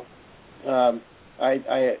 So I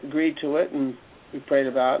agreed to it, and we prayed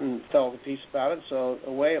about it and felt at peace about it. So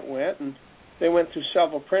away it went, and they went through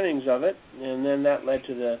several printings of it, and then that led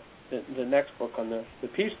to the next book on the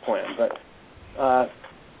peace plan. But and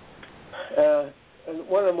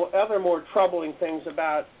one of the other more troubling things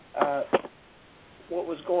about what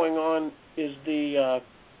was going on is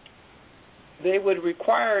they would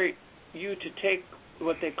require you to take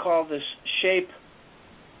what they call this shape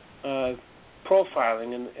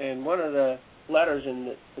profiling, and one of the letters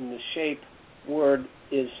in the shape word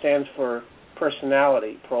stands for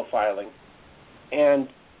personality profiling. And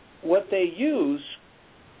what they use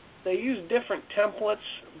different templates,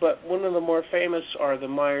 but one of the more famous are the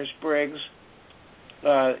Myers-Briggs.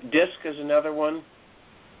 DISC is another one.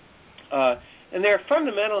 And they're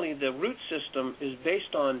fundamentally, the root system is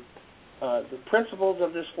based on the principles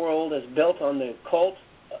of this world. Is built on the cult.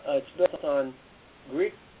 It's built on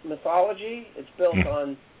Greek mythology. It's built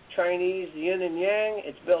on Chinese yin and yang.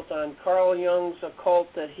 It's built on Carl Jung's occult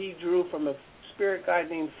that he drew from a spirit guide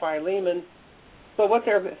named Philemon. So what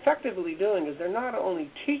they're effectively doing is they're not only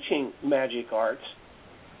teaching magic arts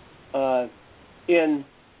in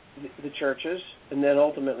the churches and then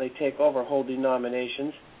ultimately take over whole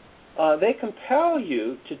denominations, they compel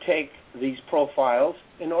you to take these profiles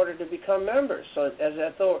in order to become members. So as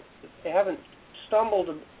though they haven't stumbled,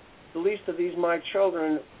 the least of these my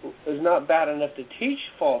children is not bad enough to teach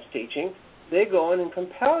false teaching. They go in and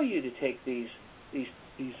compel you to take these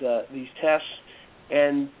tests,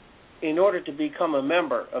 and in order to become a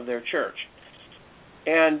member of their church.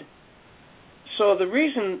 And so the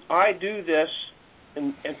reason I do this,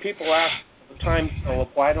 and people ask all the time, Philip,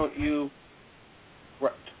 why don't you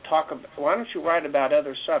write about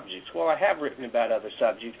other subjects? Well, I have written about other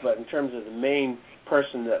subjects, but in terms of the main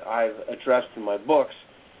person that I've addressed in my books,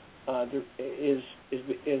 the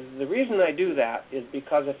reason I do that is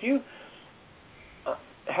because if you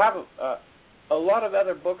have a lot of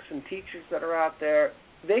other books and teachers that are out there,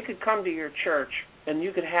 they could come to your church, and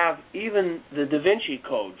you could have even the Da Vinci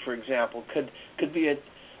Code, for example, could be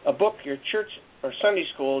a book your church or Sunday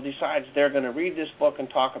school decides they're going to read this book and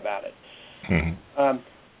talk about it. Mm-hmm.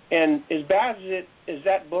 And as bad as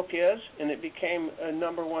that book is, and it became a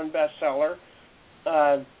 #1 bestseller,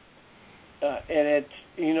 and it's,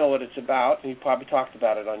 you know what it's about, and you probably talked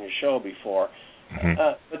about it on your show before. Mm-hmm.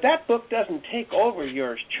 But that book doesn't take over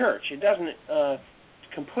your church. It doesn't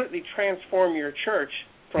completely transform your church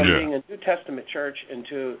from being a New Testament church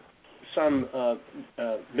into some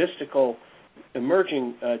mystical,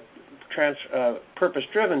 emerging,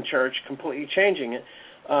 purpose-driven church, completely changing it.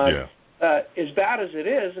 As bad as it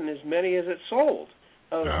is, and as many as it sold.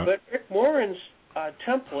 But Rick Warren's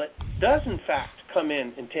template does, in fact, come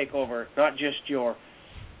in and take over not just your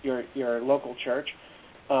local church,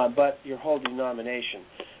 but your whole denomination.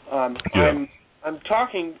 I'm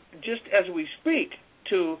talking just as we speak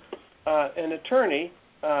to an attorney,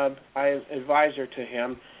 advisor to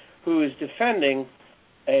him, who is defending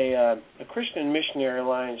a Christian Missionary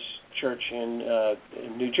Alliance church in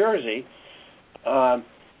New Jersey,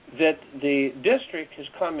 that the district has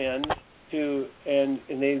come in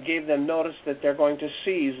and they gave them notice that they're going to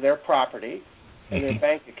seize their property and their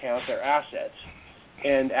bank account, their assets,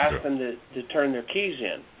 and ask them to turn their keys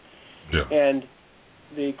in. And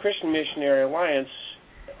the Christian Missionary Alliance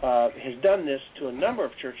has done this to a number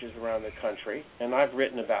of churches around the country, and I've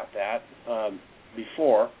written about that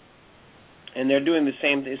before. And they're doing the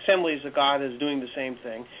same. The Assemblies of God is doing the same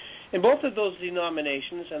thing. And both of those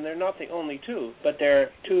denominations, and they're not the only two, but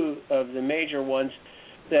they're two of the major ones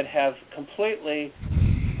that have completely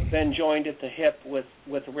been joined at the hip with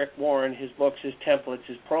Rick Warren, his books, his templates,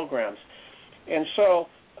 his programs. And so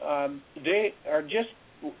they are just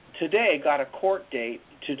today got a court date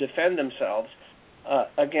to defend themselves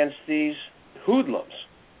against these hoodlums.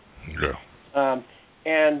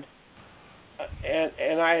 And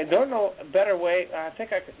I don't know a better way. I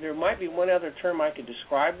think there might be one other term I could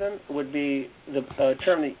describe them. Would be the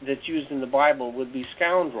term that's used in the Bible would be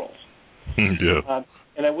scoundrels.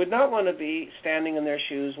 And I would not want to be standing in their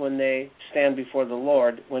shoes when they stand before the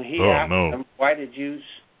Lord when He asks them, "Why did you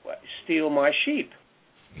steal my sheep?"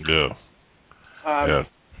 And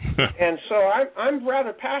so I'm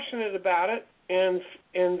rather passionate about it, and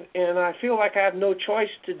I feel like I have no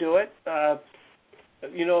choice to do it.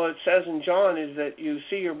 It says in John is that you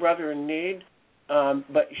see your brother in need,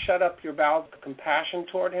 but you shut up your bowels of compassion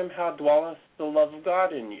toward him. How dwelleth the love of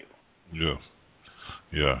God in you?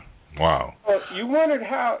 Wow. Well, you wondered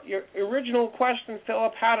how your original question,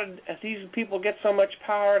 Philip, how did these people get so much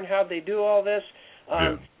power and how they do all this?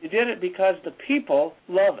 You did it because the people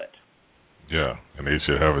love it. And they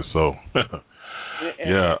should have it so.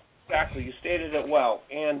 Exactly. You stated it well.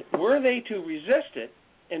 And were they to resist it,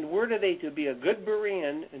 and were they to be a good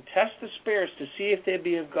Berean and test the spirits to see if they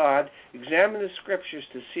be of God, examine the Scriptures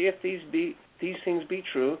to see if these things be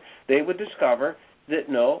true, they would discover that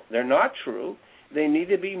no, they're not true. They need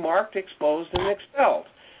to be marked, exposed, and expelled.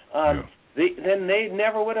 Then they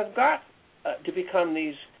never would have got to become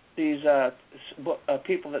these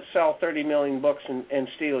people that sell 30 million books and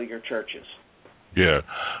steal your churches.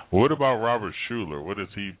 What about Robert Schuller? What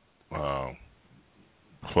does he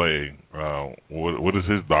play? What is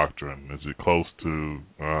his doctrine? Is it close to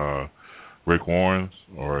Rick Warren's,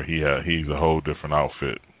 or he's a whole different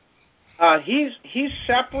outfit? He's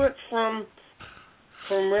separate from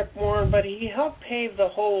Rick Warren, but he helped pave the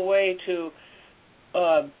whole way to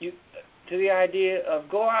the idea of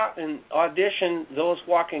go out and audition those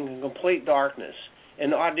walking in complete darkness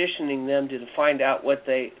and auditioning them to find out what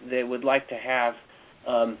they would like to have,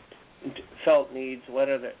 felt needs,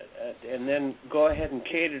 and then go ahead and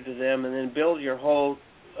cater to them, and then build your whole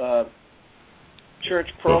church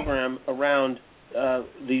program around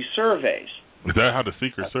these surveys. Is that how the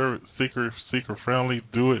seeker friendly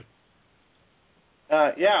do it?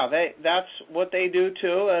 That's what they do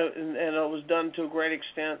too, and it was done to a great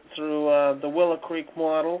extent through the Willow Creek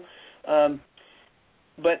model.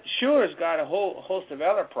 But Schuller's got a whole host of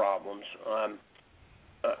other problems.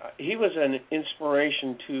 He was an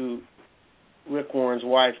inspiration to Rick Warren's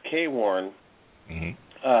wife, Kay Warren,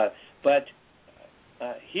 but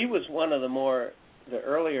he was one of the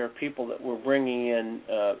earlier people that were bringing in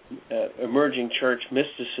emerging church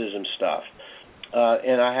mysticism stuff.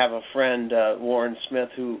 And I have a friend, Warren Smith,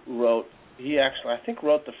 who wrote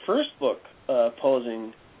the first book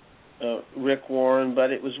opposing Rick Warren,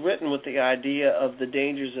 but it was written with the idea of the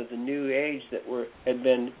dangers of the New Age that had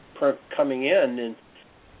been coming in,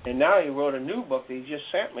 and now he wrote a new book that he just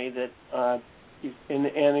sent me that, and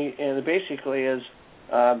it basically is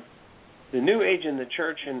the New Age in the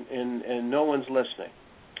church, and no one's listening.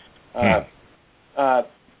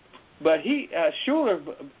 But Schuller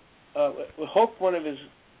hoped one of his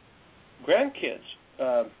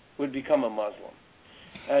grandkids would become a Muslim,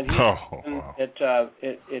 and he's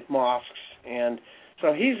at mosques, and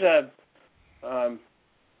so he's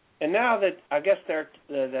and now that I guess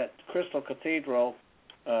that Crystal Cathedral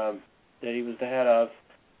that he was the head of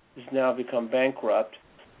has now become bankrupt.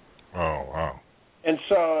 Oh wow! And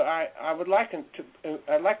so I'd like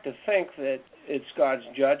to think that it's God's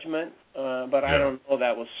judgment, but I don't know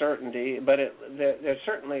that with certainty. But there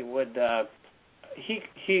certainly would.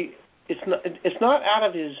 It's not out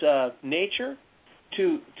of his nature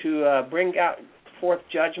to bring forth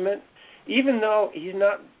judgment, even though he's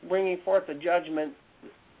not bringing forth a judgment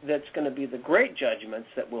that's going to be the great judgments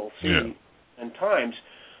that we'll see in times.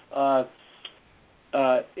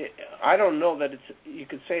 I don't know that you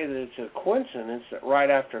could say that it's a coincidence that right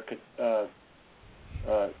after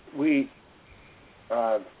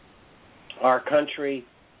our country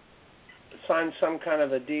signed some kind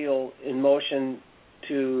of a deal in motion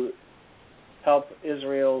to help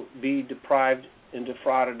Israel be deprived and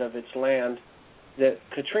defrauded of its land, that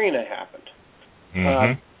Katrina happened.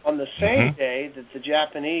 On the same day that the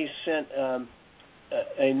Japanese sent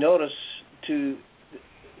a notice to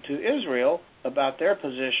Israel about their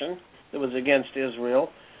position that was against Israel,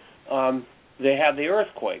 they had the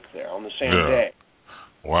earthquake there on the same day.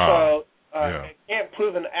 Wow. So I can't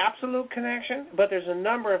prove an absolute connection, but there's a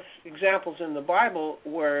number of examples in the Bible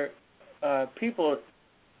where people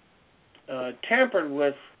tampered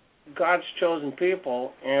with God's chosen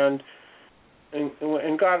people, and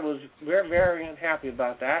God was very, very unhappy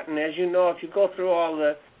about that. And as you know, if you go through all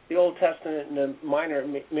the Old Testament and the minor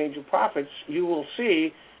major prophets, you will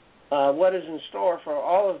see what is in store for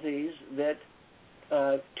all of these that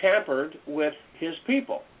tampered with his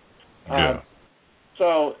people.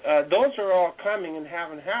 So those are all coming and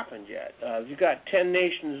haven't happened yet. You've got 10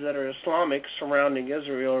 nations that are Islamic surrounding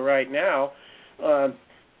Israel right now,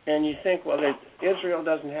 and you think, well, Israel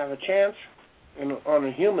doesn't have a chance on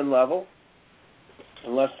a human level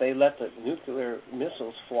unless they let the nuclear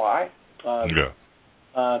missiles fly.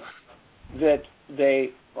 That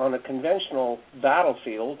they, on a conventional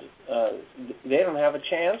battlefield, they don't have a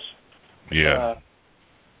chance.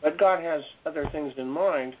 But God has other things in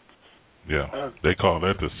mind. They call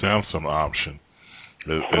that the Samson option.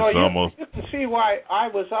 It's almost. You can see why I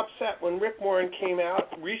was upset when Rick Warren came out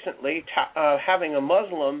recently, having a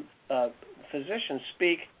Muslim physician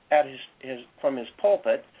speak at from his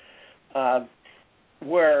pulpit,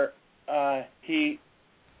 where he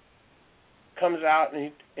comes out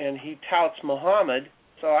and he touts Muhammad.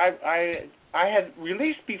 So I had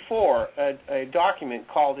released before a document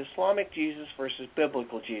called Islamic Jesus versus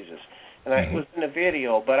Biblical Jesus, and it was in a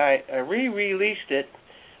video, but I re-released it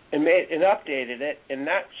and updated it, and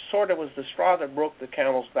that sort of was the straw that broke the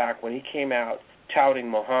camel's back when he came out touting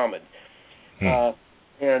Muhammad.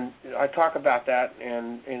 And I talk about that,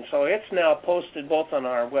 and so it's now posted both on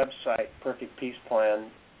our website,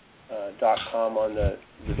 perfectpeaceplan.com, on the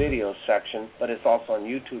video section, but it's also on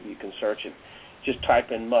YouTube. You can search it. Just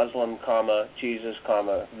type in Muslim, Jesus,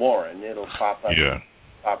 Warren. It'll pop up,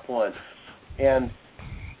 top one. And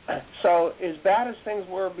so as bad as things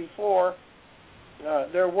were before,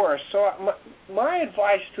 they're worse. So my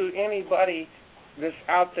advice to anybody that's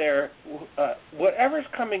out there, whatever's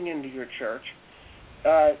coming into your church,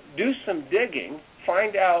 do some digging,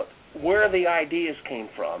 find out where the ideas came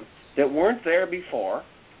from that weren't there before,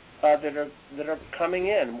 that are coming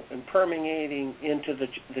in and permeating into the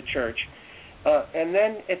church, and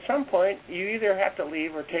then at some point you either have to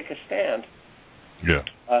leave or take a stand.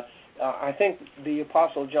 I think the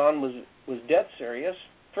Apostle John was dead serious.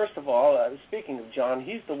 First of all, speaking of John,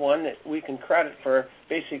 he's the one that we can credit for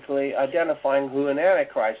basically identifying who an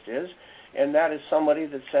Antichrist is, and that is somebody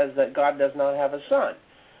that says that God does not have a son.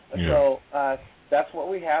 So that's what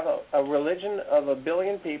we have, a religion of 1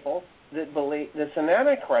 billion people that believe that's an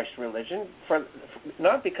Antichrist religion, for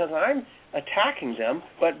not because I'm attacking them,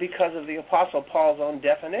 but because of the Apostle Paul's own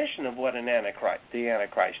definition of what the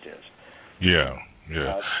Antichrist is.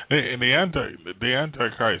 And the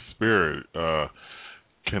Antichrist spirit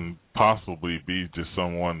can possibly be just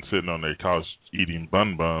someone sitting on their couch eating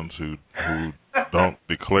buns who don't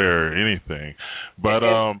declare anything. But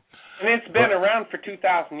and it's been around for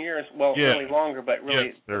 2,000 years. Well, really longer, but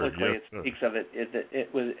really biblically it speaks of it.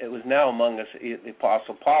 It was now among us. The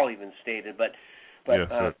Apostle Paul even stated, but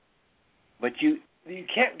you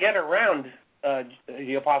can't get around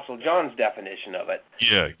the Apostle John's definition of it.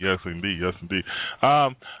 Yes, indeed. I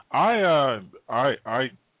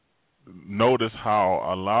notice how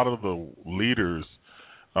a lot of the leaders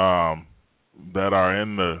that are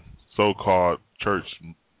in the so-called church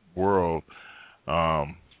world,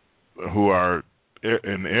 who are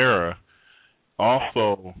in error,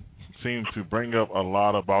 also seem to bring up a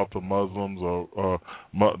lot about the Muslims not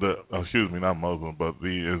Muslim, but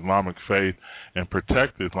the Islamic faith, and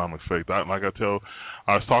protect the Islamic faith. I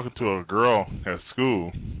was talking to a girl at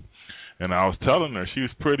school, and I was telling her she's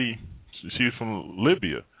from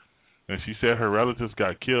Libya, and she said her relatives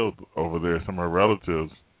got killed over there. Some of her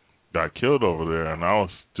relatives got killed over there, and I was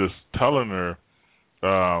just telling her,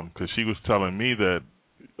 because she was telling me that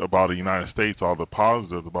about the United States, all the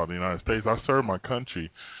positives about the United States. I served my country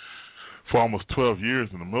for almost 12 years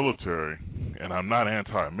in the military, and I'm not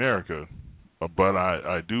anti-America, but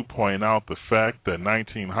I do point out the fact that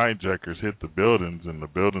 19 hijackers hit the buildings, and the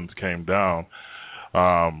buildings came down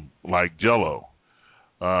like Jell-O.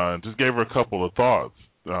 just gave her a couple of thoughts.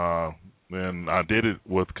 And I did it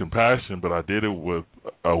with compassion, but I did it with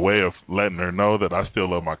a way of letting her know that I still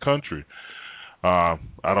love my country. I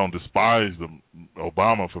don't despise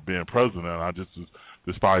Obama for being president. I just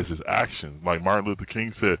despise his actions. Like Martin Luther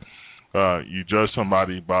King said, you judge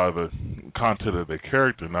somebody by the content of their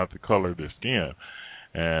character, not the color of their skin.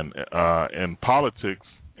 And in politics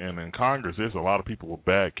and in Congress, there's a lot of people with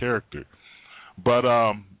bad character. But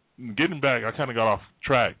getting back, I kind of got off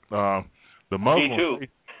track. The Muslim faith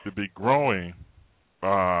to be growing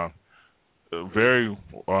very.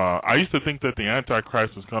 I used to think that the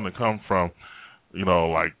Antichrist was going to come from,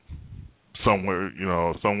 like somewhere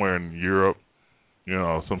in Europe,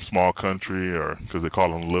 some small country, or because they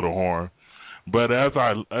call him Little Horn. But as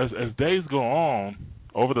days go on,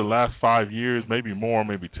 over the last 5 years, maybe more,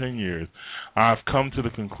 maybe 10 years, I've come to the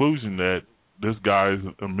conclusion that this guy is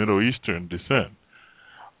of Middle Eastern descent.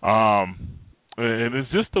 And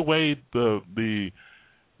it's just the way the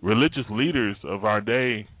religious leaders of our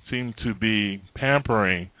day seem to be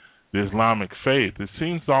pampering the Islamic faith. It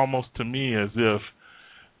seems almost to me as if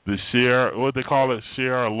the Shia, what they call it,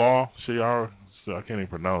 Shia law, Shia, I can't even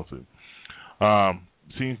pronounce it,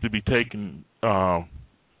 seems to be taking a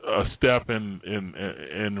step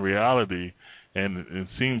in reality, and it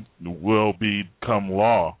seems will become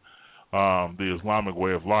law, the Islamic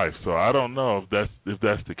way of life. So I don't know if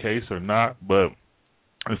that's the case or not, but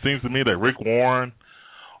it seems to me that Rick Warren,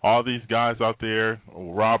 all these guys out there,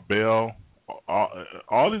 Rob Bell,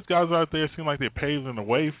 all these guys out there seem like they're paving the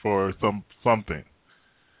way for something.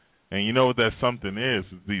 And you know what that something is?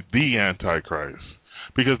 The Antichrist,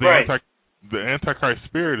 because the Antichrist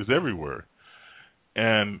spirit is everywhere.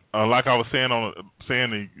 And like I was saying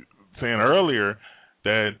earlier,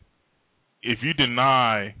 that if you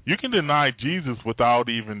can deny Jesus without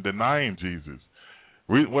even denying Jesus.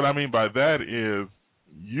 What I mean by that is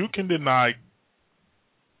you can deny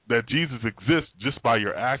that Jesus exists just by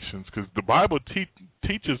your actions, because the Bible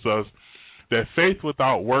teaches us that faith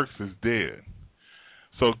without works is dead.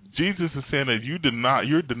 So Jesus is saying that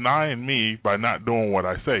you're denying me by not doing what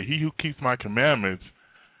I say. He who keeps my commandments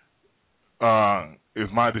is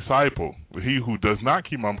my disciple. He who does not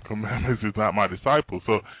keep my commandments is not my disciple.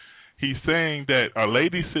 So he's saying that a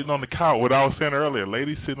lady sitting on the couch, what I was saying earlier, a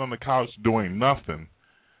lady sitting on the couch doing nothing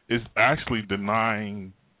is actually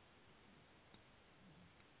denying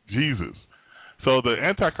Jesus. So the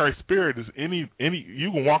Antichrist spirit is any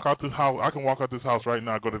you can walk out this house, I can walk out this house right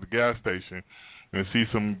now, go to the gas station and see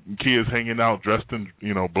some kids hanging out dressed in,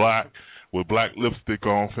 black with black lipstick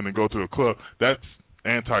on finna go to a club. That's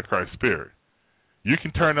Antichrist spirit. You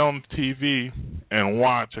can turn on the TV and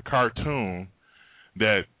watch a cartoon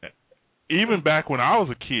that even back when I was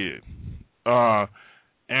a kid,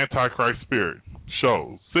 Antichrist spirit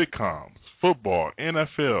shows, sitcoms, football,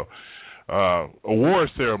 NFL, award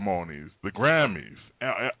ceremonies, the Grammys,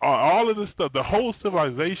 all of this stuff. The whole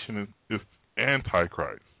civilization is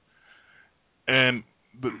Antichrist. And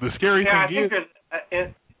the scary thing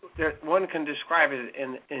is, one can describe it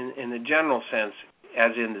in the general sense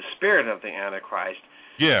as in the spirit of the Antichrist.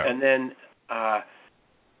 Yeah. And then,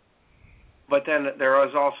 but then there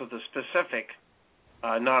is also the specific,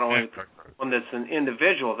 not only one that's an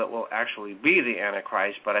individual that will actually be the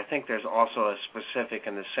Antichrist, but I think there's also a specific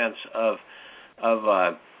in the sense of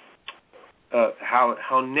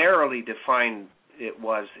how narrowly defined it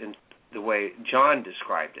was in the way John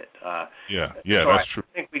described it. So that's true.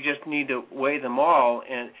 I think we just need to weigh them all.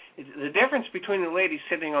 And the difference between the lady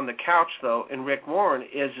sitting on the couch, though, and Rick Warren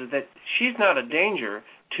is that she's not a danger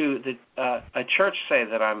to a church, say,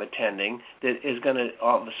 that I'm attending that is going to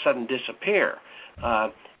all of a sudden disappear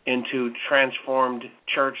into transformed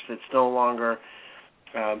church that's no longer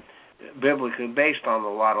biblically based on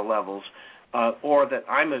a lot of levels, or that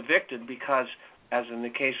I'm evicted because, as in the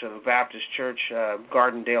case of a Baptist church,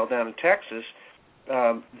 Gardendale down in Texas,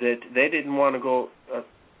 that they didn't want to go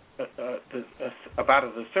about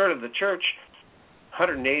a third of the church,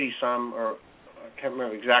 180 some, or I can't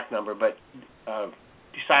remember the exact number, but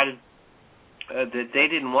decided that they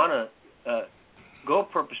didn't want to go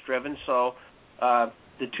purpose-driven, so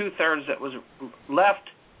the two-thirds that was left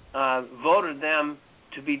voted them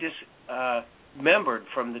to be dismembered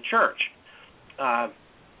from the church.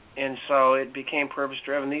 And so it became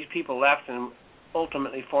purpose-driven. These people left and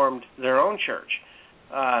ultimately formed their own church.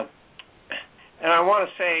 And I want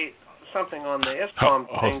to say something on the Islam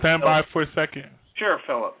thing. Stand by for a second. Sure,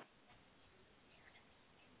 Philip.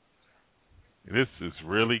 This is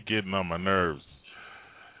really getting on my nerves.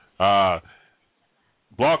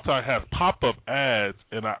 Blog Talk has pop-up ads,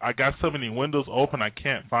 and I got so many windows open I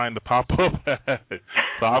can't find the pop-up ads.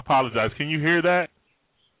 So I apologize. Can you hear that?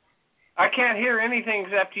 I can't hear anything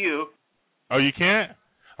except you. Oh, you can't?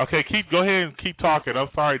 Okay, go ahead and keep talking. I'm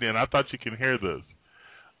sorry, then. I thought you can hear this.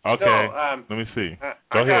 Okay, no, let me see.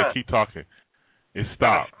 Go ahead, keep talking. It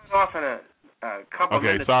stopped. Off in a couple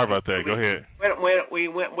minutes. Okay, sorry about that. Go ahead. We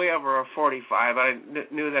went way over our 45. I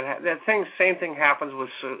knew that same thing happens with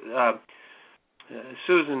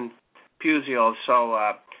Susan Puziel,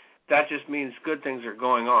 so that just means good things are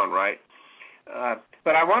going on, right?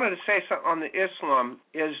 But I wanted to say something on the Islam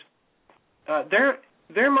is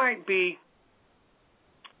there might be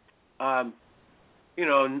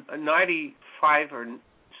 95 or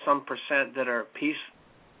some percent that are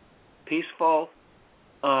peaceful.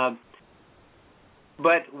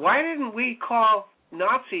 But why didn't we call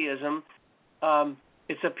Nazism?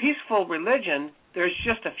 It's a peaceful religion. There's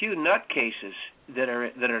just a few nutcases that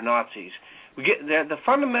are Nazis. We get the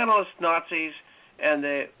fundamentalist Nazis and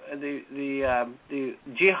the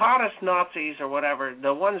jihadist Nazis or whatever.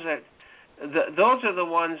 The ones that those are the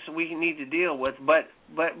ones we need to deal with. But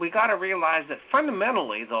we got to realize that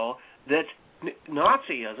fundamentally, though, that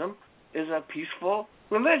Nazism is a peaceful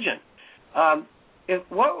religion.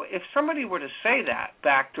 If somebody were to say that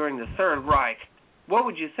back during the Third Reich, what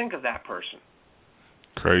would you think of that person?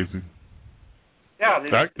 Crazy. Yeah,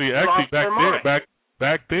 back then,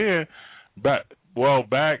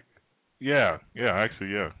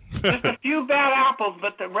 Just a few bad apples,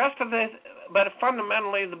 but the rest of it. But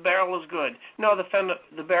fundamentally, the barrel is good. No, the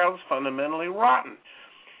barrel is fundamentally rotten.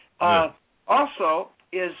 Also,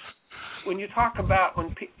 is when you talk about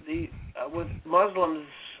with Muslims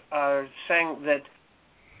saying that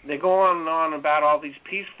they go on and on about all these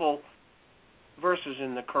peaceful verses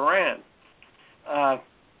in the Quran.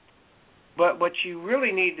 But what you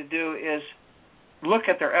really need to do is look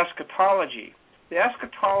at their eschatology. The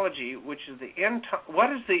eschatology, which is the end time, what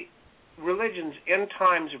does the religion's end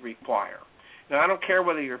times require? Now, I don't care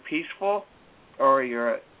whether you're peaceful or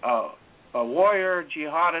you're a warrior,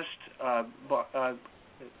 jihadist,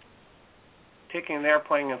 taking an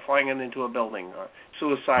airplane and flying it into a building, or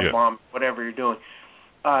suicide bomb, whatever you're doing.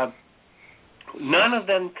 None of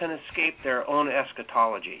them can escape their own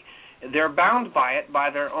eschatology. They're bound by it, by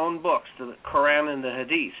their own books, the Quran and the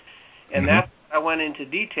Hadith. And that I went into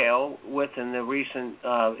detail with in the recent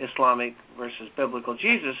Islamic versus Biblical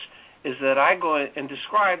Jesus, is that I go and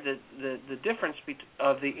describe the difference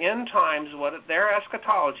of the end times, what their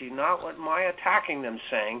eschatology, not what my attacking them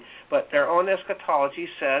saying, but their own eschatology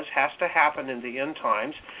says has to happen in the end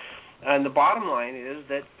times. And the bottom line is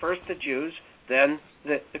that first the Jews, then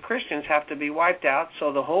the Christians have to be wiped out,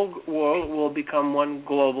 so the whole world will become one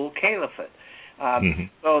global caliphate.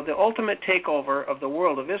 So the ultimate takeover of the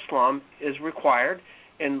world of Islam is required,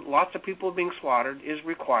 and lots of people being slaughtered is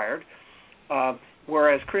required.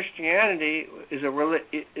 Whereas Christianity is a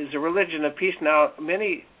religion of peace. Now,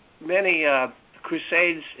 many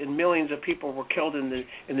crusades and millions of people were killed in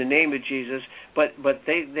the name of Jesus, but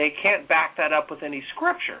they can't back that up with any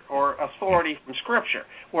scripture or authority from scripture.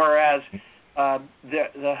 Whereas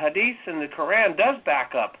the Hadith and the Quran does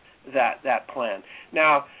back up that plan.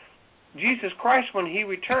 Now, Jesus Christ, when he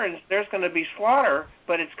returns, there's going to be slaughter,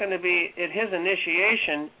 but it's going to be at his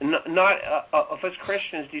initiation, not of us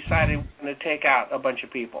Christians deciding we're going to take out a bunch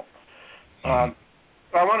of people. So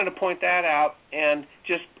I wanted to point that out and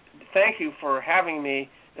just thank you for having me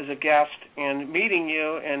as a guest and meeting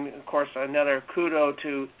you, and, of course, another kudo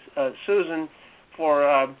to Susan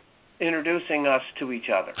for introducing us to each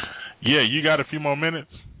other. Yeah, you got a few more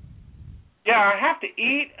minutes? Yeah, I have to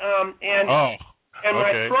eat, and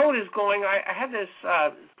my throat is going. I had this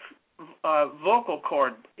vocal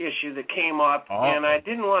cord issue that came up, and I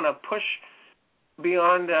didn't want to push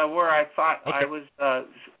beyond where I thought I was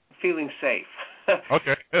feeling safe.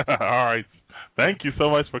 Okay. All right. Thank you so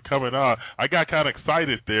much for coming on. I got kind of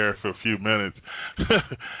excited there for a few minutes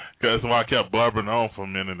because I kept blubbering on for a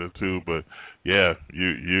minute or two. But, yeah,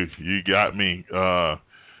 you got me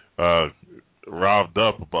riled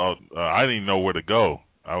up about I didn't even know where to go.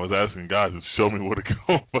 I was asking God to show me where to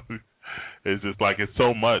go, but it's just like it's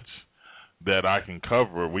so much that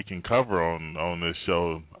we can cover on this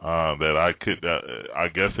show that I could. I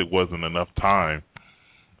guess it wasn't enough time.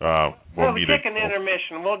 We'll take an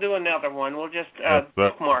intermission. We'll do another one. We'll just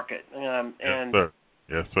bookmark it.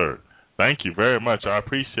 Yes, sir. Thank you very much. I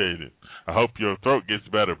appreciate it. I hope your throat gets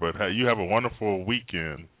better, but you have a wonderful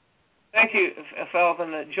weekend. Thank you, fellas,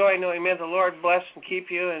 and joy knowing. May the Lord bless and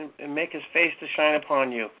keep you and make his face to shine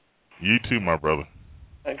upon you. You too, my brother.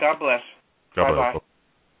 God bless. Bye-bye.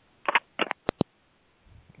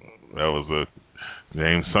 That was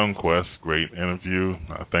James Sundquist. Great interview.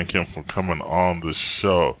 I thank him for coming on the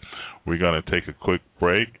show. We're going to take a quick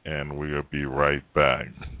break, and we'll be right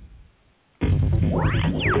back.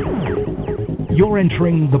 You're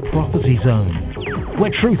entering the prophecy zone,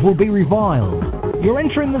 where truth will be reviled. You're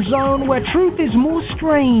entering the zone where truth is more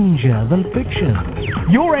stranger than fiction.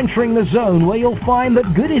 You're entering the zone where you'll find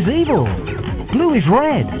that good is evil, blue is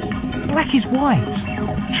red, black is white,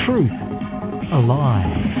 truth a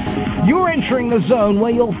lie. You're entering the zone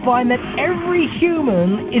where you'll find that every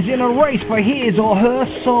human is in a race for his or her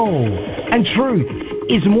soul, and truth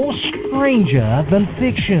is more stranger than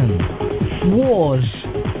fiction. Wars,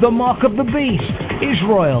 the mark of the beast,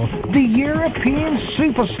 Israel, the European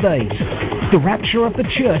superstate, the rapture of the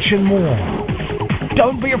church, and more.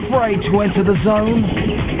 Don't be afraid to enter the zone,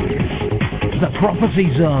 the prophecy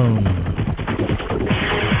zone.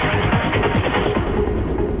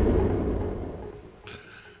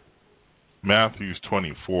 Matthew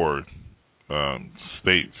 24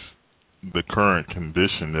 states the current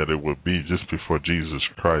condition that it would be just before Jesus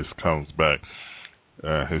Christ comes back.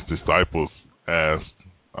 His disciples asked,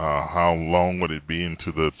 how long would it be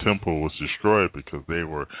until the temple was destroyed, because they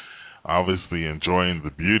were obviously enjoying the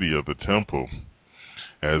beauty of the temple,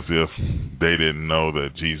 as if they didn't know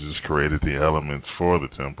that Jesus created the elements for the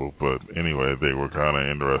temple. But anyway, they were kind of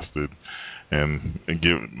interested in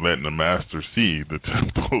letting the master see the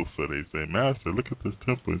temple. So they say, Master, look at this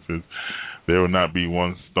temple. It says there will not be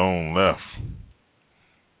one stone left.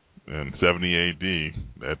 In 70 A.D.,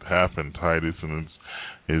 that happened. Titus and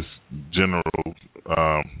his general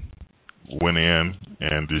went in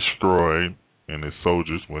and destroyed, and his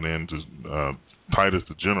soldiers went in to, Titus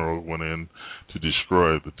the general went in to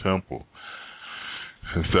destroy the temple.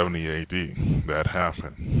 In 70 A.D., that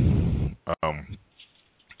happened.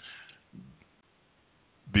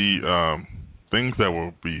 The things that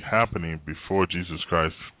will be happening before Jesus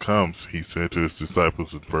Christ comes, he said to his disciples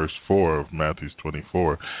in verse 4 of Matthew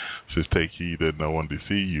 24, says, take heed that no one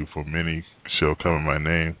deceive you, for many shall come in my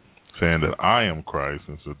name, saying that I am Christ,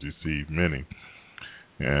 and shall deceive many.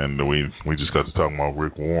 And we just got to talk about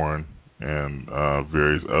Rick Warren and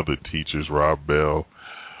various other teachers, Rob Bell.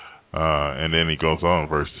 And then he goes on,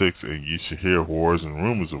 verse 6, and you should hear wars and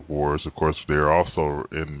rumors of wars. Of course, they're also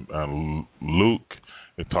in Luke.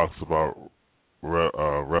 It talks about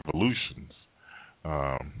revolutions,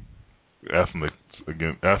 ethnos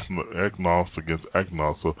against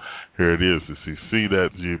ethnos. So here it is. If you see that,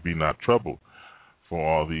 you be not troubled, for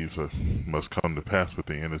all these must come to pass, but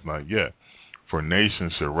the end is not yet. For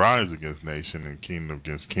nation shall rise against nation, and kingdom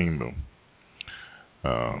against kingdom.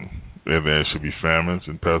 And there shall be famines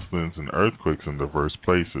and pestilence and earthquakes in diverse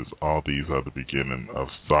places. All these are the beginning of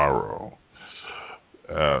sorrow.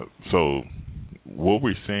 So what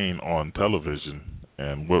we're seeing on television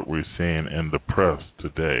and what we're seeing in the press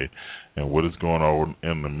today and what is going on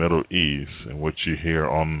in the Middle East and what you hear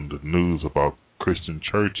on the news about Christian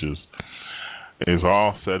churches is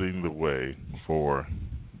all setting the way for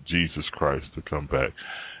Jesus Christ to come back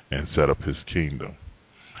and set up his kingdom.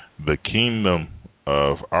 The kingdom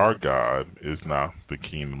of our God is not the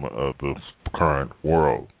kingdom of the current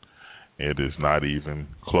world. It is not even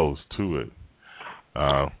close to it.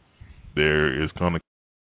 There is going to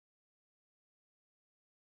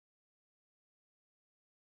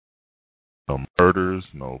no murders,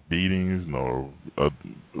 no beatings, no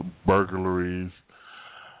burglaries.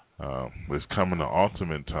 It's coming the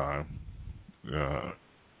ultimate time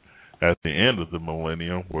at the end of the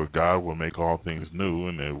millennium where God will make all things new,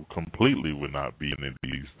 and there completely would not be any of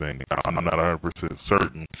these things. I'm not 100%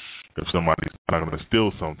 certain if somebody's not going to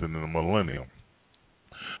steal something in the millennium.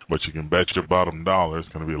 But you can bet your bottom dollar it's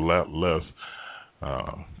going to be a lot less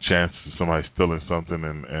chance of somebody stealing something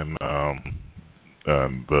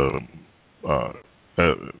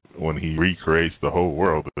when he recreates the whole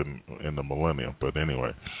world in the millennium. But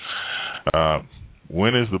anyway,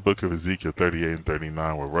 when is the book of Ezekiel 38 and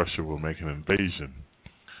 39 where Russia will make an invasion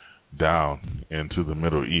down into the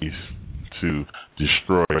Middle East to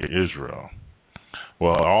destroy Israel?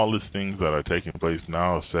 Well, all these things that are taking place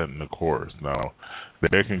now are setting the course. Now,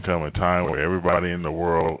 there can come a time where everybody in the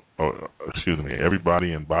world,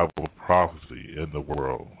 everybody in Bible prophecy in the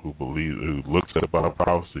world who looks at Bible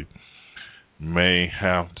prophecy may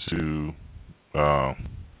have to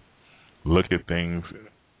look at things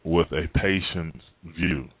with a patient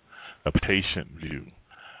view,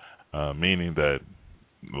 meaning that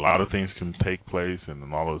a lot of things can take place and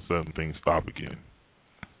then all of a sudden things stop again.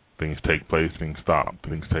 Things take place, things stop.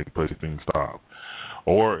 Things take place, things stop.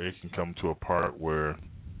 Or it can come to a part where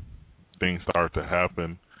things start to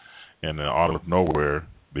happen and then out of nowhere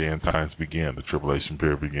the end times begin. The tribulation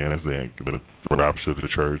period begins, the rapture of the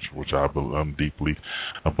church, which I'm deeply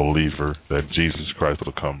a believer that Jesus Christ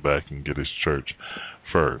will come back and get his church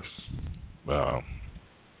first. And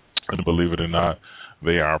believe it or not,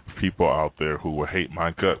 there are people out there who will hate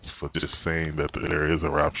my guts for just saying that there is a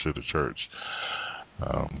rapture of the church.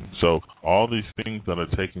 So all these things that are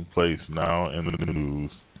taking place now in the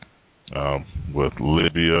news, with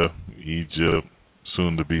Libya, Egypt,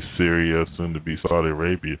 soon to be Syria, soon to be Saudi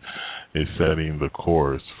Arabia, is setting the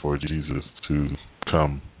course for Jesus to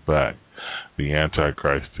come back, the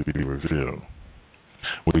Antichrist to be revealed.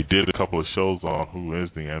 We did a couple of shows on who is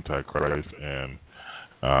the Antichrist, and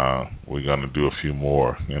we're going to do a few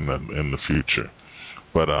more in the future.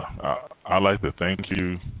 But I'd like to thank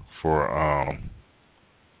you for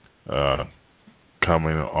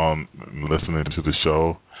coming on and listening to the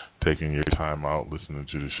show, taking your time out listening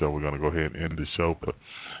to the show. We're going to go ahead and end the show, but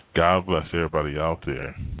God bless everybody out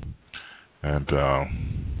there, and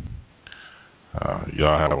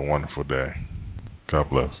y'all have a wonderful day. God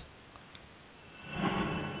bless.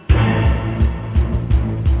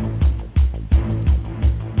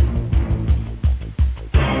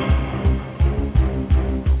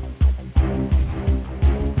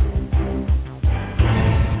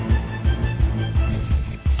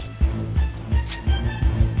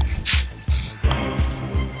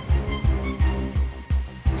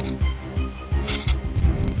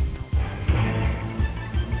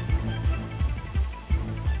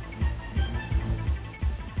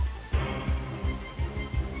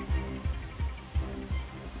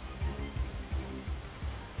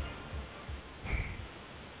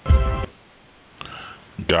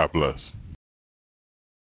 God bless.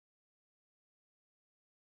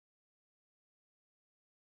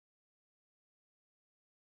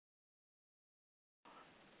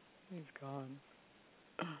 He's gone.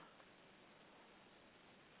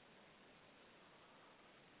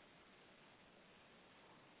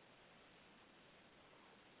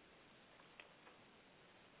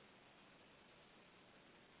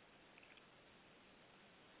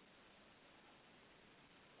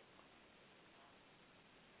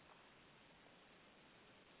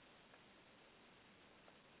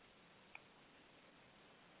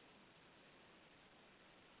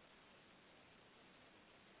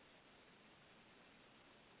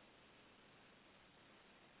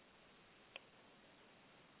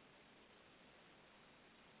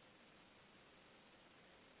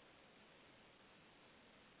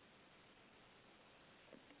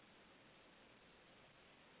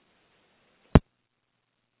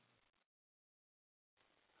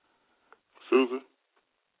 Susan?